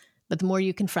gets. But the more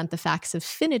you confront the facts of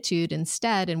finitude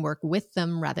instead and work with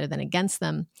them rather than against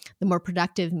them, the more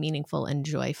productive, meaningful, and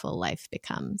joyful life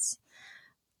becomes."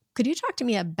 Could you talk to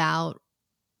me about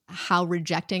how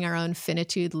rejecting our own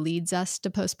finitude leads us to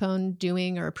postpone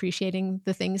doing or appreciating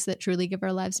the things that truly give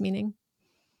our lives meaning?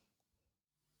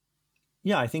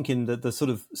 Yeah, I think in the sort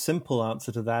of simple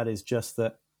answer to that is just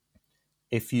that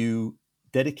if you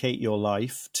dedicate your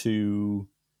life to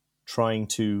trying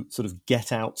to sort of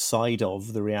get outside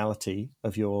of the reality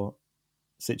of your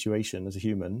situation as a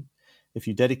human, if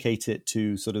you dedicate it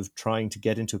to sort of trying to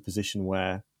get into a position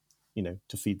where, you know,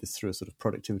 to feed this through a sort of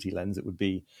productivity lens, it would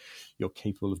be you're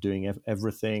capable of doing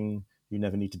everything. You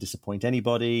never need to disappoint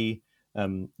anybody.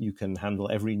 You can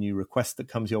handle every new request that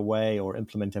comes your way or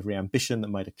implement every ambition that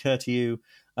might occur to you.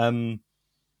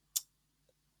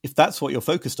 If that's what you're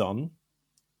focused on,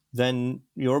 then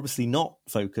you're obviously not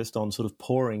focused on sort of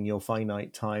pouring your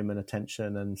finite time and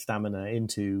attention and stamina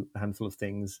into a handful of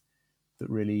things that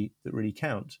really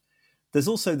count. There's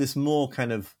also this more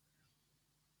kind of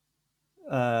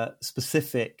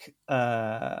specific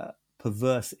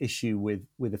perverse issue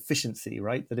with efficiency,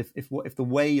 right? That if the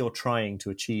way you're trying to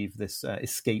achieve this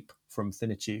escape from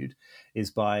finitude is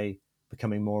by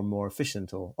becoming more and more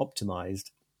efficient or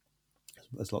optimized,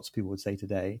 as lots of people would say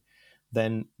today,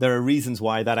 then there are reasons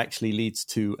why that actually leads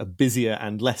to a busier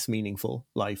and less meaningful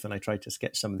life. And I tried to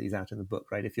sketch some of these out in the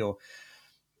book, right? If you're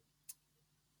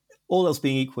all else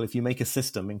being equal, if you make a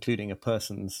system, including a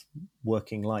person's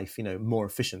working life, you know, more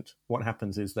efficient, what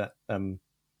happens is that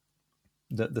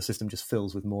the system just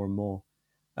fills with more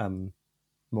and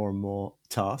more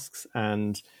tasks,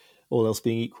 and all else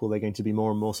being equal, they're going to be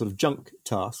more and more sort of junk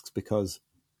tasks because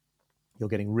you're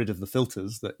getting rid of the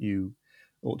filters that you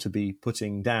ought to be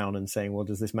putting down and saying, well,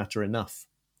 does this matter enough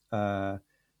to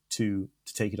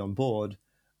take it on board?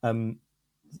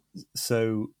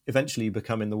 So eventually you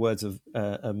become, in the words of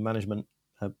a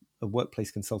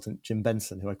workplace consultant, Jim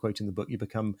Benson, who I quote in the book, you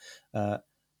become a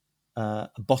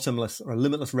bottomless or a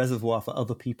limitless reservoir for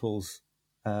other people's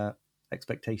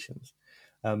expectations.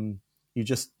 You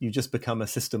just become a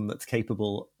system that's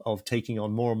capable of taking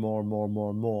on more and more and more and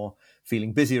more and more,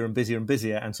 feeling busier and busier and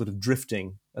busier, and sort of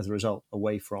drifting as a result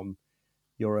away from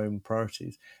your own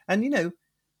priorities. And, you know,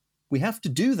 we have to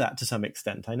do that to some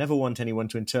extent. I never want anyone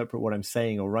to interpret what I'm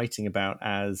saying or writing about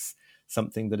as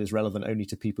something that is relevant only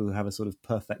to people who have a sort of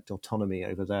perfect autonomy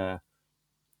over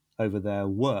their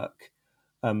work.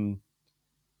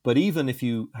 But even if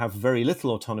you have very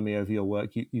little autonomy over your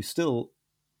work, you still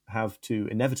have to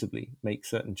inevitably make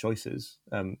certain choices.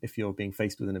 If you're being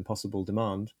faced with an impossible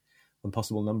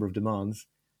number of demands,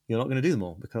 you're not going to do them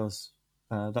all because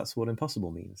that's what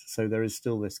impossible means. So there is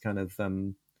still this kind of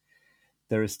sort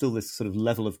of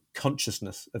level of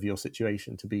consciousness of your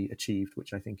situation to be achieved,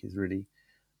 which I think is really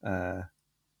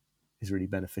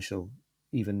beneficial,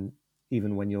 even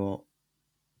when your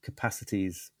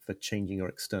capacities for changing your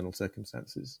external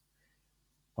circumstances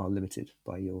are limited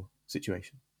by your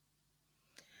situation.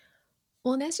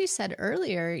 Well, and as you said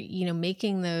earlier, you know,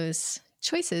 making those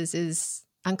choices is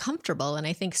uncomfortable. And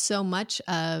I think so much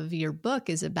of your book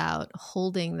is about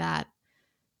holding that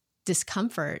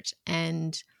discomfort.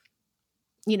 And,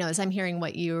 you know, as I'm hearing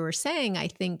what you were saying, I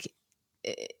think,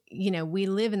 you know, we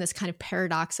live in this kind of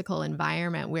paradoxical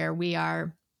environment where we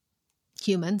are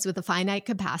humans with a finite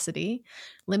capacity,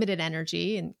 limited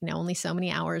energy, and, you know, only so many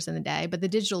hours in the day. But the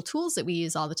digital tools that we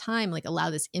use all the time, like,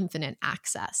 allow this infinite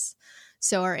access.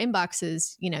 So our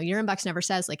inboxes, you know, your inbox never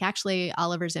says, like, actually,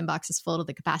 Oliver's inbox is full to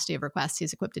the capacity of requests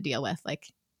he's equipped to deal with. Like,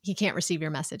 he can't receive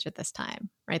your message at this time,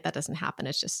 right? That doesn't happen.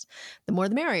 It's just the more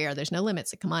the merrier. There's no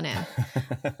limits. Like, come on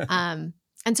in.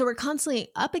 And so we're constantly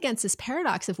up against this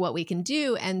paradox of what we can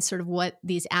do and sort of what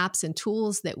these apps and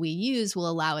tools that we use will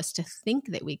allow us to think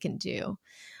that we can do.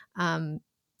 And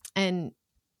in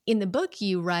the book,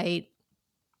 you write,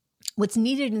 what's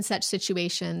needed in such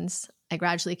situations, I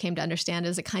gradually came to understand,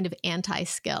 as a kind of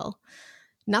anti-skill,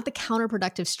 not the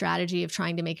counterproductive strategy of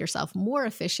trying to make yourself more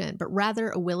efficient, but rather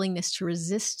a willingness to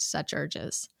resist such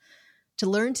urges, to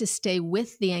learn to stay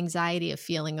with the anxiety of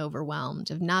feeling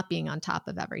overwhelmed, of not being on top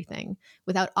of everything,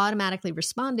 without automatically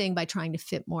responding by trying to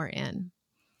fit more in.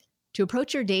 To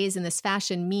approach your days in this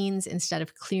fashion means, instead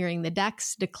of clearing the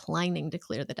decks, declining to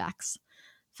clear the decks,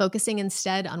 focusing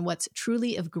instead on what's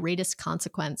truly of greatest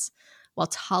consequence, while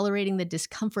tolerating the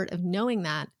discomfort of knowing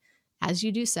that as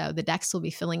you do so, the decks will be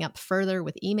filling up further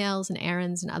with emails and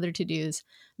errands and other to-dos,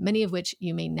 many of which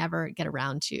you may never get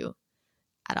around to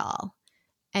at all.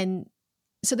 And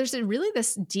so there's really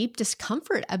this deep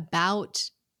discomfort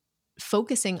about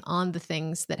focusing on the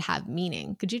things that have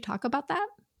meaning. Could you talk about that?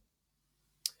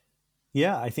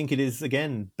 Yeah, I think it is,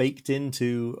 again, baked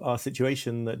into our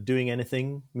situation that doing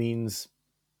anything means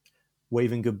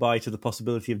waving goodbye to the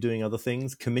possibility of doing other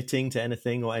things. Committing to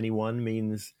anything or anyone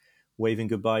means waving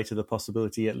goodbye to the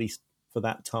possibility, at least for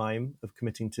that time, of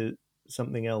committing to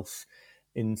something else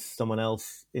in someone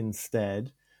else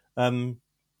instead. And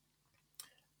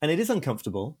it is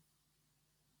uncomfortable,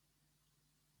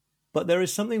 but there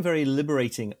is something very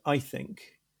liberating, I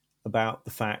think, about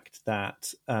the fact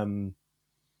that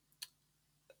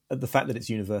it's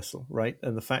universal, right?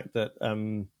 And the fact that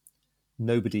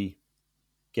nobody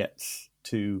gets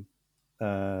to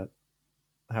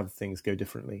have things go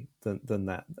differently than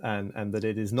that, and that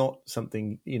it is not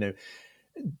something,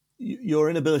 your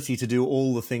inability to do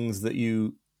all the things that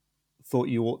you thought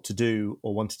you ought to do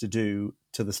or wanted to do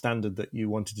to the standard that you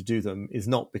wanted to do them is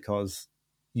not because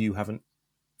you haven't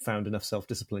found enough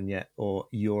self-discipline yet, or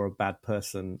you're a bad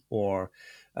person, or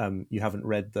you haven't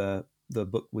read the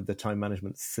book with the time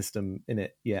management system in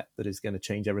it yet that is going to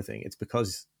change everything. It's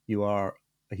because you are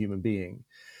a human being.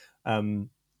 And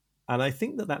I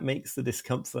think that makes the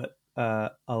discomfort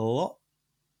a lot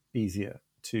easier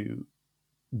to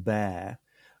bear.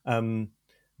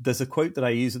 There's a quote that I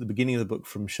use at the beginning of the book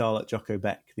from Charlotte Jocko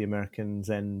Beck, the American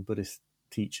Zen Buddhist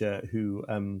teacher who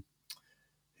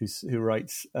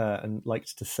writes and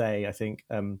likes to say, I think,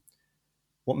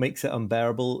 what makes it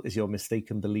unbearable is your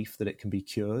mistaken belief that it can be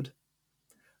cured.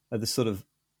 This sort of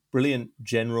brilliant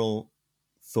general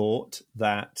thought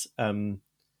that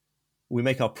we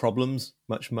make our problems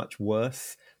much, much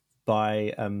worse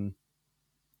by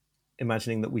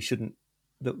imagining that we shouldn't,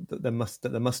 that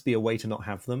there must be a way to not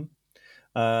have them,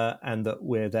 and that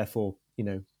we're therefore,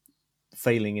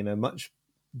 failing in a much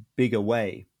bigger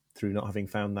way through not having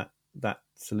found that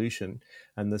solution.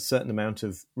 And there's a certain amount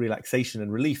of relaxation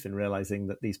and relief in realizing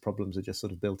that these problems are just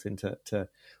sort of built into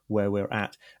where we're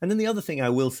at. And then the other thing I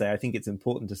will say, I think it's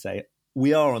important to say,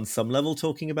 we are on some level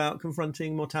talking about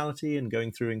confronting mortality and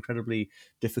going through incredibly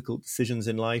difficult decisions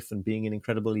in life and being in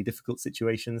incredibly difficult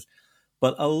situations.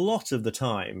 But a lot of the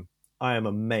time, I am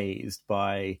amazed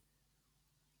by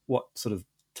what sort of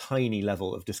tiny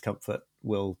level of discomfort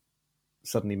will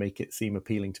suddenly make it seem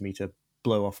appealing to me to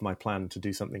blow off my plan to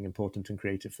do something important and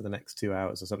creative for the next 2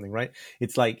 hours or something, right?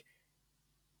 It's like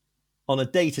on a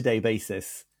day-to-day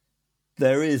basis,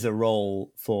 there is a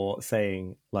role for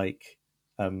saying, like,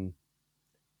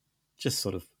 just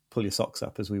sort of pull your socks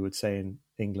up, as we would say in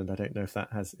England. I don't know if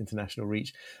that has international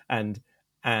reach. And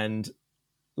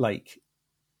like,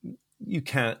 you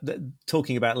can,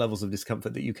 talking about levels of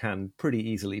discomfort that you can pretty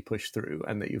easily push through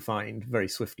and that you find very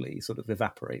swiftly sort of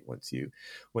evaporate once you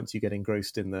get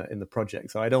engrossed in the project.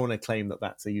 So I don't want to claim that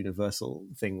that's a universal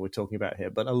thing we're talking about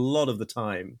here, but a lot of the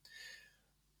time,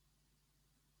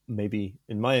 maybe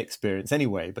in my experience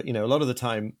anyway, but a lot of the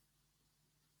time,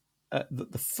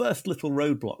 the first little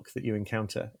roadblock that you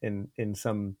encounter in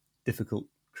some difficult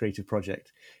creative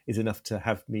project is enough to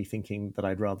have me thinking that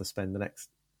I'd rather spend the next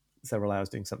several hours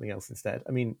doing something else instead.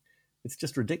 I mean, it's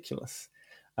just ridiculous.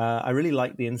 I really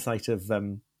like the insight of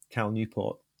Cal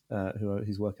Newport,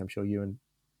 whose work I'm sure you and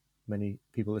many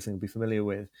people listening will be familiar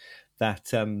with,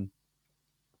 that the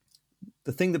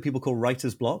thing that people call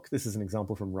writer's block, this is an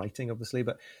example from writing, obviously,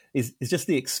 but is just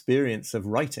the experience of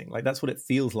writing. Like, that's what it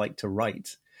feels like to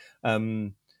write.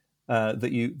 That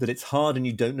it's hard and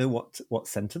you don't know what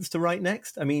sentence to write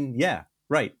next. I mean, yeah,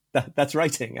 right. That's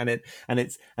writing, and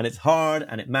it's hard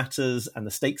and it matters, and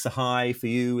the stakes are high for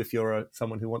you if you're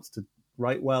someone who wants to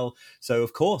write well. So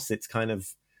of course it's kind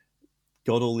of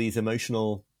got all these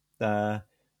emotional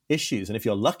issues, and if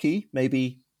you're lucky,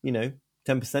 maybe 10%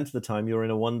 of the time you're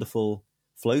in a wonderful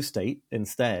flow state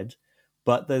instead.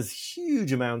 But there's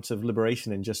huge amount of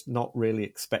liberation in just not really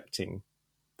expecting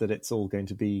that it's all going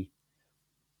to be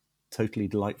totally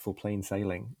delightful, plain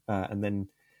sailing, and then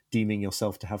deeming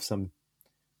yourself to have some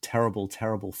terrible,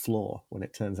 terrible flaw when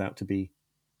it turns out to be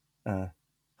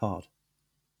hard.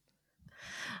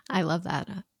 I love that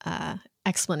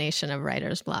explanation of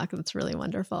writer's block. That's really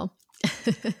wonderful.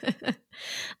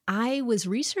 I was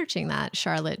researching that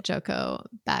Charlotte Jocko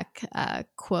Beck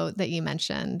quote that you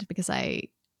mentioned because I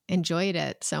enjoyed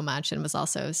it so much and was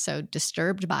also so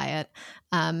disturbed by it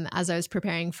as I was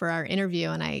preparing for our interview.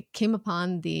 And I came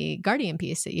upon the Guardian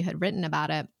piece that you had written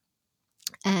about it.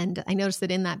 And I noticed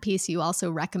that in that piece, you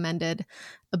also recommended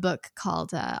a book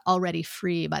called Already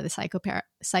Free by the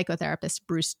psychotherapist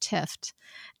Bruce Tift.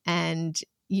 And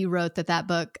you wrote that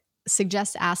book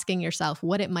suggests asking yourself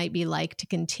what it might be like to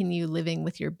continue living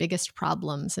with your biggest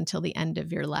problems until the end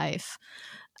of your life,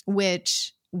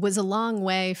 which was a long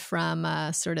way from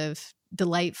a sort of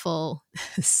delightful,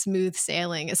 smooth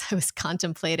sailing as I was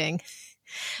contemplating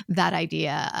that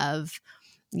idea of,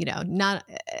 not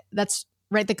that's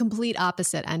right, the complete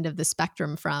opposite end of the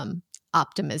spectrum from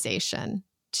optimization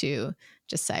to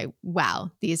just say,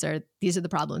 wow, these are the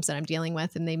problems that I'm dealing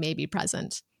with, and they may be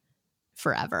present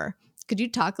forever. Could you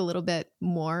talk a little bit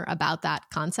more about that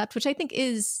concept, which I think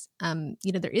is,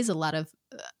 there is a lot of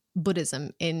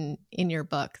Buddhism in your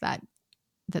book that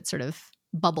sort of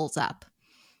bubbles up.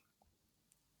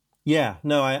 Yeah,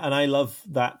 no, I love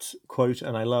that quote,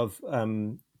 and I love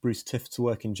Bruce Tift's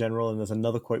work in general. And there's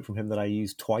another quote from him that I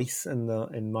use twice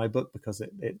in my book because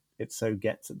it so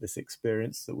gets at this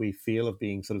experience that we feel of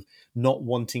being sort of not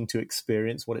wanting to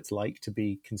experience what it's like to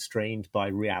be constrained by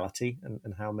reality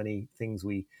and how many things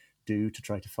we do to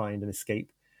try to find an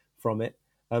escape from it.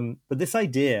 But this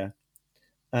idea,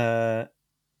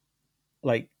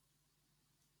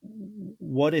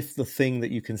 what if the thing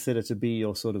that you consider to be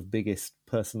your sort of biggest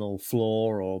personal flaw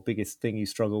or biggest thing you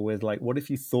struggle with, what if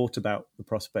you thought about the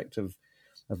prospect of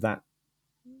that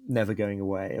never going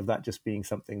away, of that just being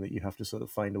something that you have to sort of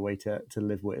find a way to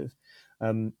live with?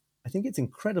 I think it's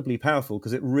incredibly powerful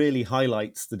because it really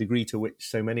highlights the degree to which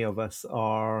so many of us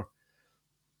are,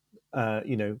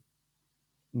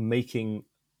 making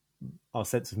our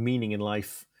sense of meaning in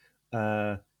life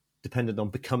dependent on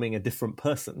becoming a different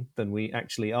person than we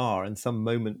actually are, and some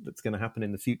moment that's going to happen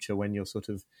in the future when you're sort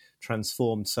of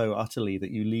transformed so utterly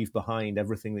that you leave behind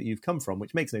everything that you've come from,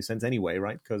 which makes no sense anyway,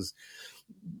 right? Because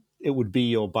it would be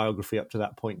your biography up to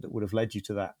that point that would have led you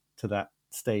to that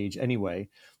stage anyway.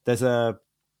 There's a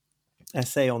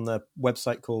essay on the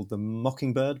website called The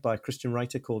Mockingbird by a Christian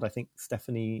writer called, I think,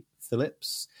 Stephanie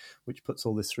Phillips, which puts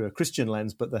all this through a Christian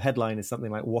lens, but the headline is something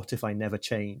like, "What if I never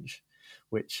change?"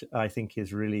 which I think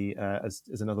is really as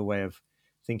another way of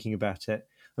thinking about it.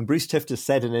 And Bruce Tift has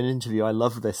said in an interview, I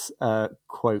love this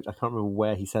quote, I can't remember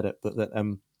where he said it, but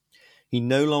that he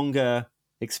no longer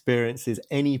experiences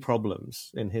any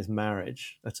problems in his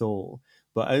marriage at all,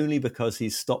 but only because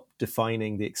he's stopped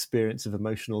defining the experience of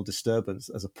emotional disturbance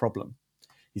as a problem.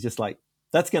 He's just like,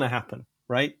 that's going to happen,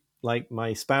 right? Like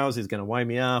my spouse is going to wind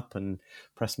me up and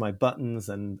press my buttons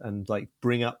and like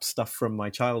bring up stuff from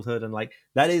my childhood. And like,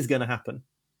 that is going to happen.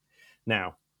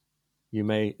 Now,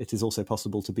 it is also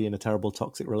possible to be in a terrible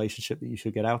toxic relationship that you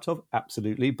should get out of.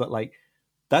 Absolutely. But like,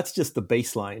 that's just the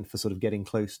baseline for sort of getting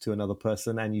close to another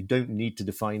person. And you don't need to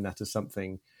define that as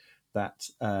something that,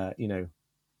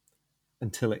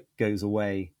 until it goes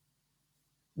away,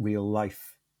 real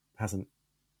life hasn't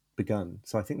begun.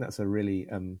 So I think that's a really,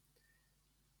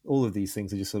 all of these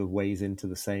things are just sort of ways into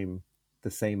the same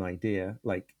idea.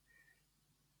 Like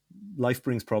life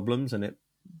brings problems, and it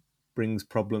brings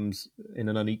problems in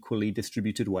an unequally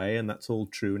distributed way. And that's all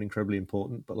true and incredibly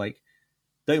important, but like,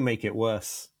 don't make it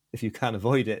worse if you can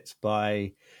avoid it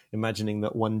by imagining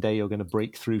that one day you're going to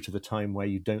break through to the time where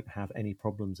you don't have any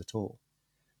problems at all,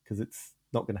 because it's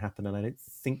not going to happen. And I don't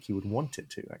think you would want it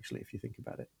to, actually, if you think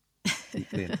about it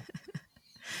deeply enough.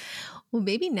 Well,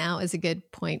 maybe now is a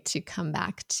good point to come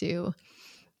back to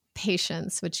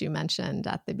patience, which you mentioned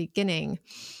at the beginning.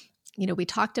 We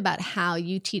talked about how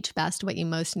you teach best what you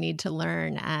most need to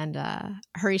learn, and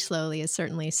Hurry Slowly is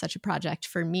certainly such a project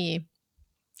for me.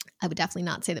 I would definitely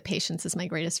not say that patience is my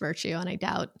greatest virtue, and I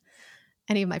doubt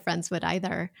any of my friends would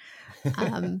either.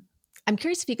 I'm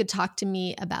curious if you could talk to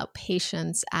me about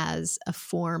patience as a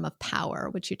form of power,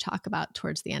 which you talk about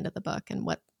towards the end of the book, and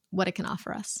what it can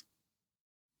offer us.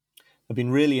 I've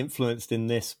been really influenced in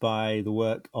this by the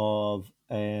work of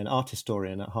an art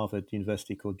historian at Harvard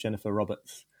University called Jennifer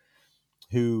Roberts,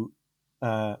 who,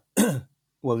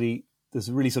 there's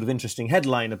a really sort of interesting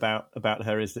headline about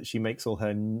her, is that she makes all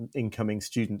her incoming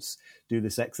students do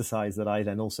this exercise that I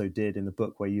then also did in the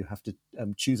book, where you have to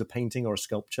choose a painting or a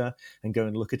sculpture and go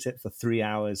and look at it for 3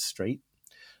 hours straight,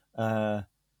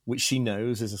 which she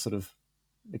knows is a sort of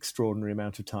extraordinary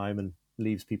amount of time and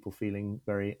leaves people feeling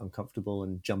very uncomfortable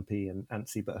and jumpy and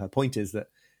antsy. But her point is that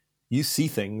you see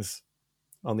things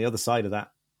on the other side of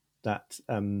that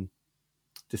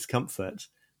discomfort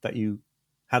that you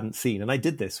hadn't seen. And I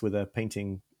did this with a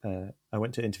painting. I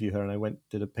went to interview her, and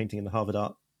did a painting in the Harvard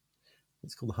Art.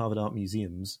 It's called the Harvard Art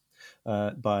Museums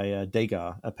by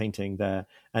Degas, a painting there.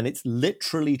 And it's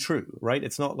literally true, right?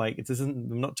 It's not like,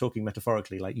 I'm not talking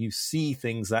metaphorically. Like, you see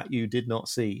things that you did not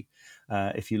see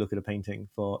if you look at a painting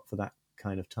for that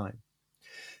kind of time.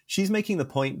 She's making the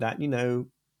point that,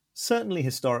 certainly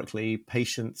historically,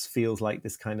 patience feels like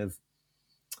this kind of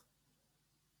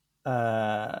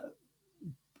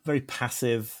very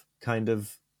passive kind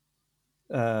of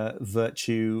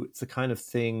virtue. It's the kind of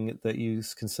thing that you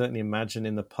can certainly imagine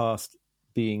in the past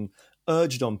being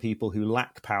urged on people who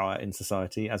lack power in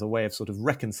society as a way of sort of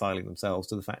reconciling themselves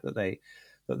to the fact that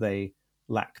they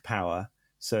lack power.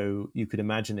 So you could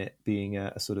imagine it being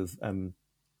a sort of,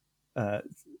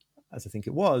 as I think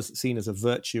it was, seen as a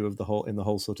virtue of the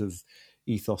whole sort of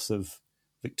ethos of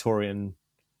Victorian,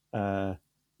 the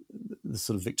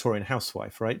sort of Victorian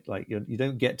housewife, right? Like you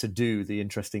don't get to do the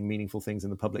interesting, meaningful things in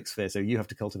the public sphere, so you have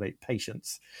to cultivate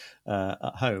patience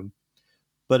at home.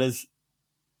 But as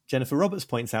Jennifer Roberts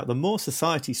points out, the more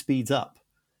society speeds up,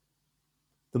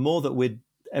 the more that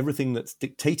everything that's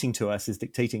dictating to us is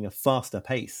dictating a faster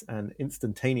pace and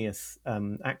instantaneous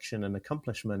action and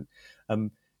accomplishment.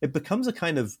 It becomes a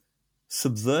kind of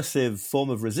subversive form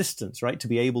of resistance, right? To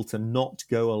be able to not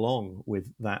go along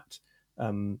with that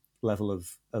level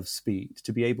of speed,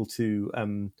 to be able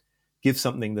to give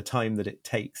something the time that it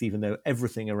takes, even though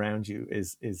everything around you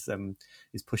is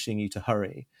pushing you to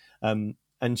hurry. And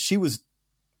she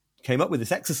came up with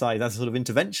this exercise as a sort of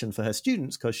intervention for her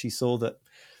students because she saw that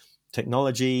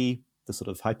technology, the sort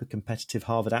of hyper-competitive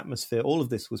Harvard atmosphere, all of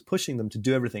this was pushing them to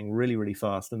do everything really, really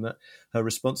fast, and that her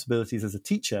responsibilities as a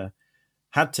teacher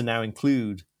had to now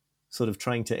include sort of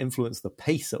trying to influence the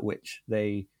pace at which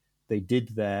they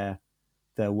did their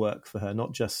work for her,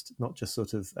 not just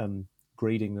sort of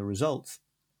grading the results.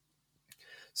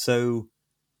 So,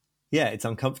 yeah, it's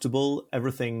uncomfortable.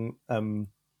 Everything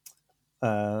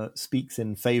speaks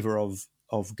in favor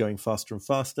of going faster and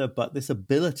faster, but this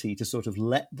ability to sort of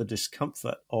let the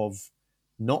discomfort of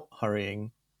not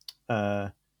hurrying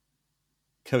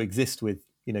coexist with,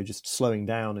 just slowing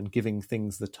down and giving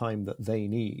things the time that they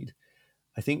need,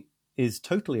 I think is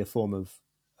totally a form of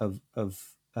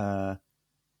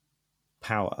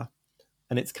power.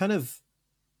 And it's kind of,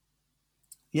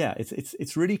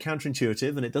 it's really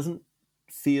counterintuitive, and it doesn't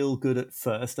feel good at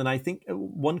first. And I think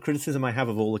one criticism I have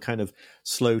of all the kind of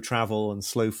slow travel and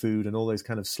slow food and all those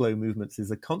kind of slow movements is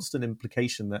the constant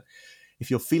implication that if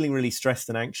you're feeling really stressed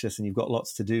and anxious and you've got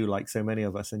lots to do, like so many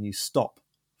of us, and you stop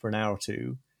for an hour or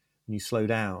two and you slow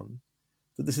down,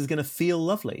 that this is going to feel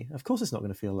lovely. Of course it's not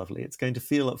going to feel lovely. It's going to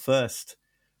feel at first,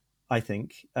 I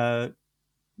think,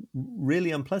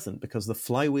 really unpleasant, because the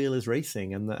flywheel is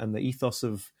racing, and the ethos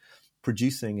of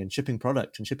producing and shipping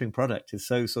product is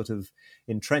so sort of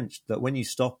entrenched that when you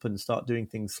stop and start doing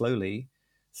things slowly,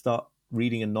 start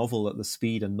reading a novel at the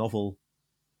speed a novel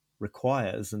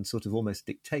requires and sort of almost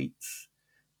dictates,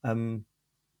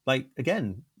 like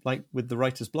with the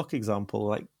writer's block example,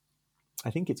 like I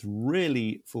think it's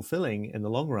really fulfilling in the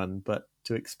long run, but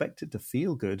to expect it to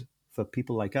feel good for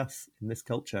people like us in this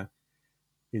culture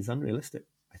is unrealistic.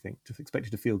 I think to expect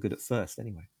it to feel good at first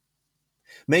anyway.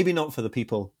 Maybe not for the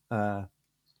people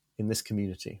in this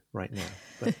community right now,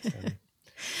 but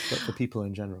for people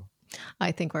in general.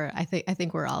 I think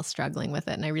we're all struggling with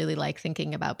it, and I really like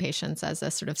thinking about patience as a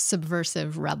sort of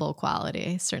subversive rebel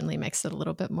quality. Certainly makes it a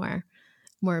little bit more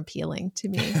appealing to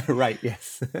me. Right?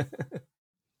 Yes.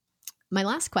 My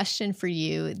last question for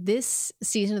you: this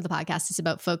season of the podcast is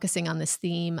about focusing on this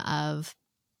theme of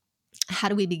how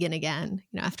do we begin again?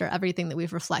 After everything that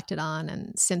we've reflected on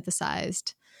and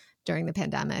synthesized during the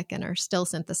pandemic and are still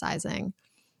synthesizing.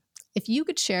 If you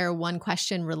could share one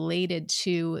question related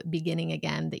to beginning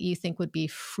again that you think would be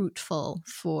fruitful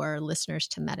for listeners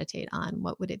to meditate on,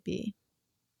 what would it be?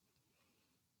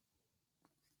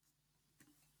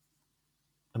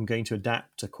 I'm going to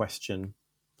adapt a question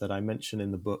that I mention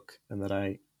in the book and that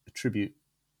I attribute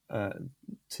that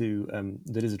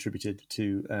is attributed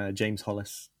to James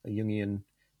Hollis, a Jungian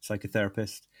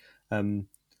psychotherapist.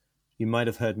 You might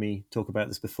have heard me talk about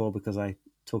this before because I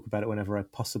talk about it whenever I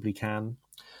possibly can,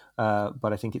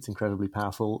 but I think it's incredibly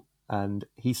powerful. And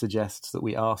he suggests that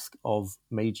we ask of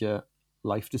major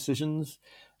life decisions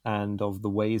and of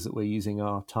the ways that we're using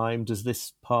our time, does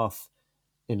this path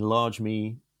enlarge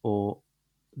me or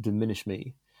diminish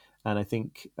me? And I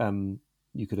think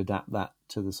you could adapt that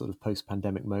to the sort of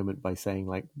post-pandemic moment by saying,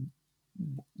 like,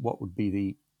 what would be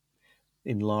the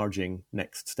enlarging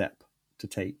next step to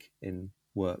take in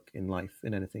work, in life,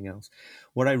 in anything else?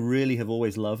 What I really have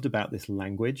always loved about this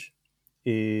language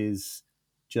is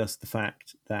just the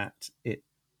fact that it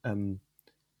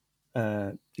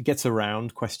gets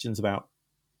around questions about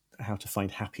how to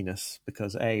find happiness,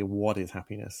 because A, what is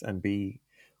happiness? And B,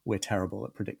 we're terrible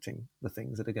at predicting the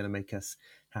things that are going to make us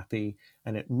happy.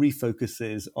 And it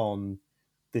refocuses on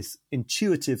this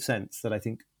intuitive sense that I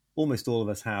think almost all of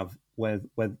us have,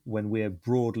 when we're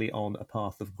broadly on a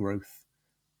path of growth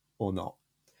or not.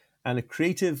 And a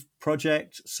creative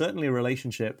project, certainly a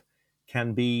relationship,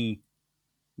 can be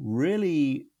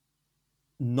really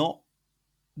not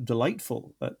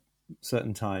delightful at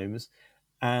certain times,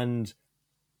 and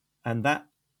that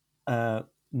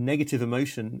negative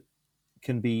emotion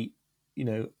can be,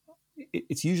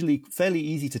 it's usually fairly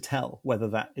easy to tell whether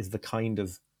that is the kind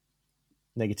of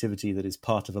negativity that is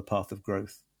part of a path of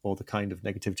growth, or the kind of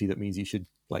negativity that means you should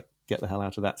get the hell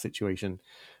out of that situation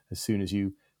as soon as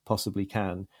you possibly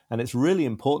can. And it's really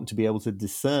important to be able to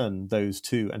discern those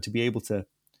two, and to be able to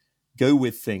go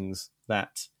with things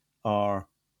that are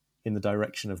in the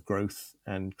direction of growth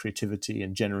and creativity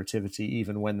and generativity,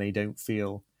 even when they don't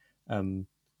feel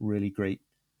really great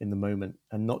in the moment,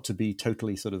 and not to be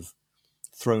totally sort of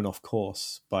thrown off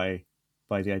course by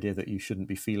the idea that you shouldn't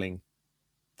be feeling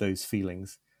those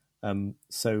feelings.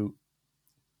 So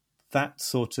that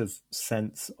sort of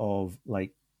sense of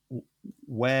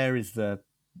where is the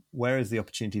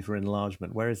opportunity for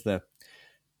enlargement? Where is the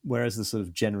sort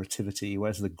of generativity?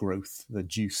 Where's the growth, the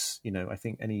juice? I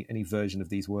think any version of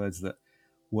these words that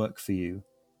work for you,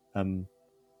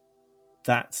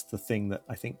 that's the thing that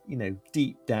I think,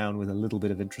 deep down, with a little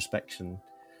bit of introspection,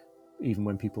 even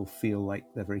when people feel like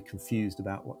they're very confused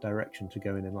about what direction to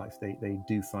go in life, they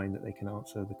do find that they can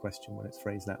answer the question when it's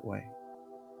phrased that way.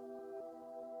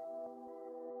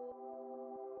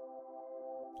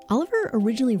 Oliver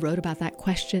originally wrote about that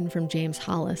question from James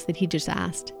Hollis that he just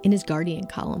asked in his Guardian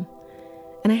column.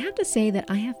 And I have to say that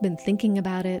I have been thinking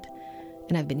about it,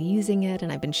 and I've been using it,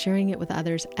 and I've been sharing it with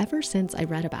others ever since I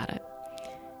read about it.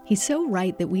 He's so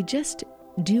right that we just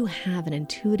do have an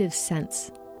intuitive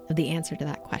sense of the answer to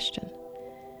that question.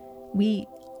 We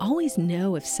always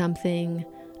know if something,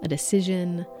 a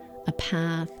decision, a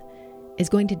path, is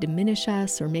going to diminish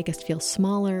us or make us feel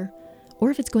smaller, or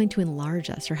if it's going to enlarge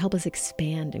us or help us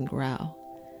expand and grow.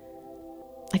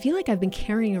 I feel like I've been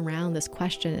carrying around this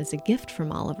question as a gift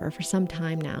from Oliver for some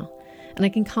time now, and I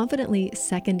can confidently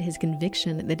second his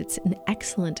conviction that it's an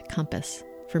excellent compass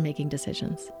for making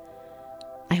decisions.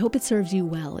 I hope it serves you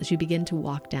well as you begin to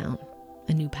walk down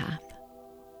a new path.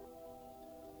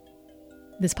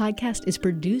 This podcast is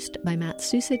produced by Matt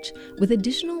Susich, with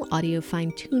additional audio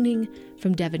fine-tuning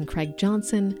from Devin Craig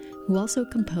Johnson, who also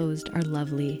composed our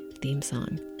lovely theme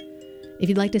song. If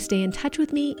you'd like to stay in touch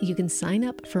with me, you can sign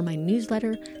up for my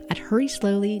newsletter at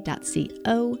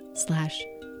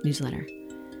hurryslowly.co/newsletter.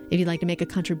 If you'd like to make a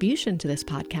contribution to this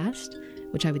podcast,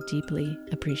 which I would deeply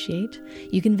appreciate,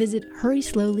 you can visit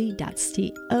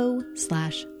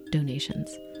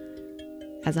hurryslowly.co/donations.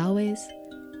 As always,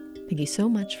 thank you so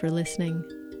much for listening,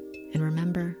 and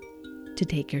remember to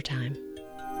take your time.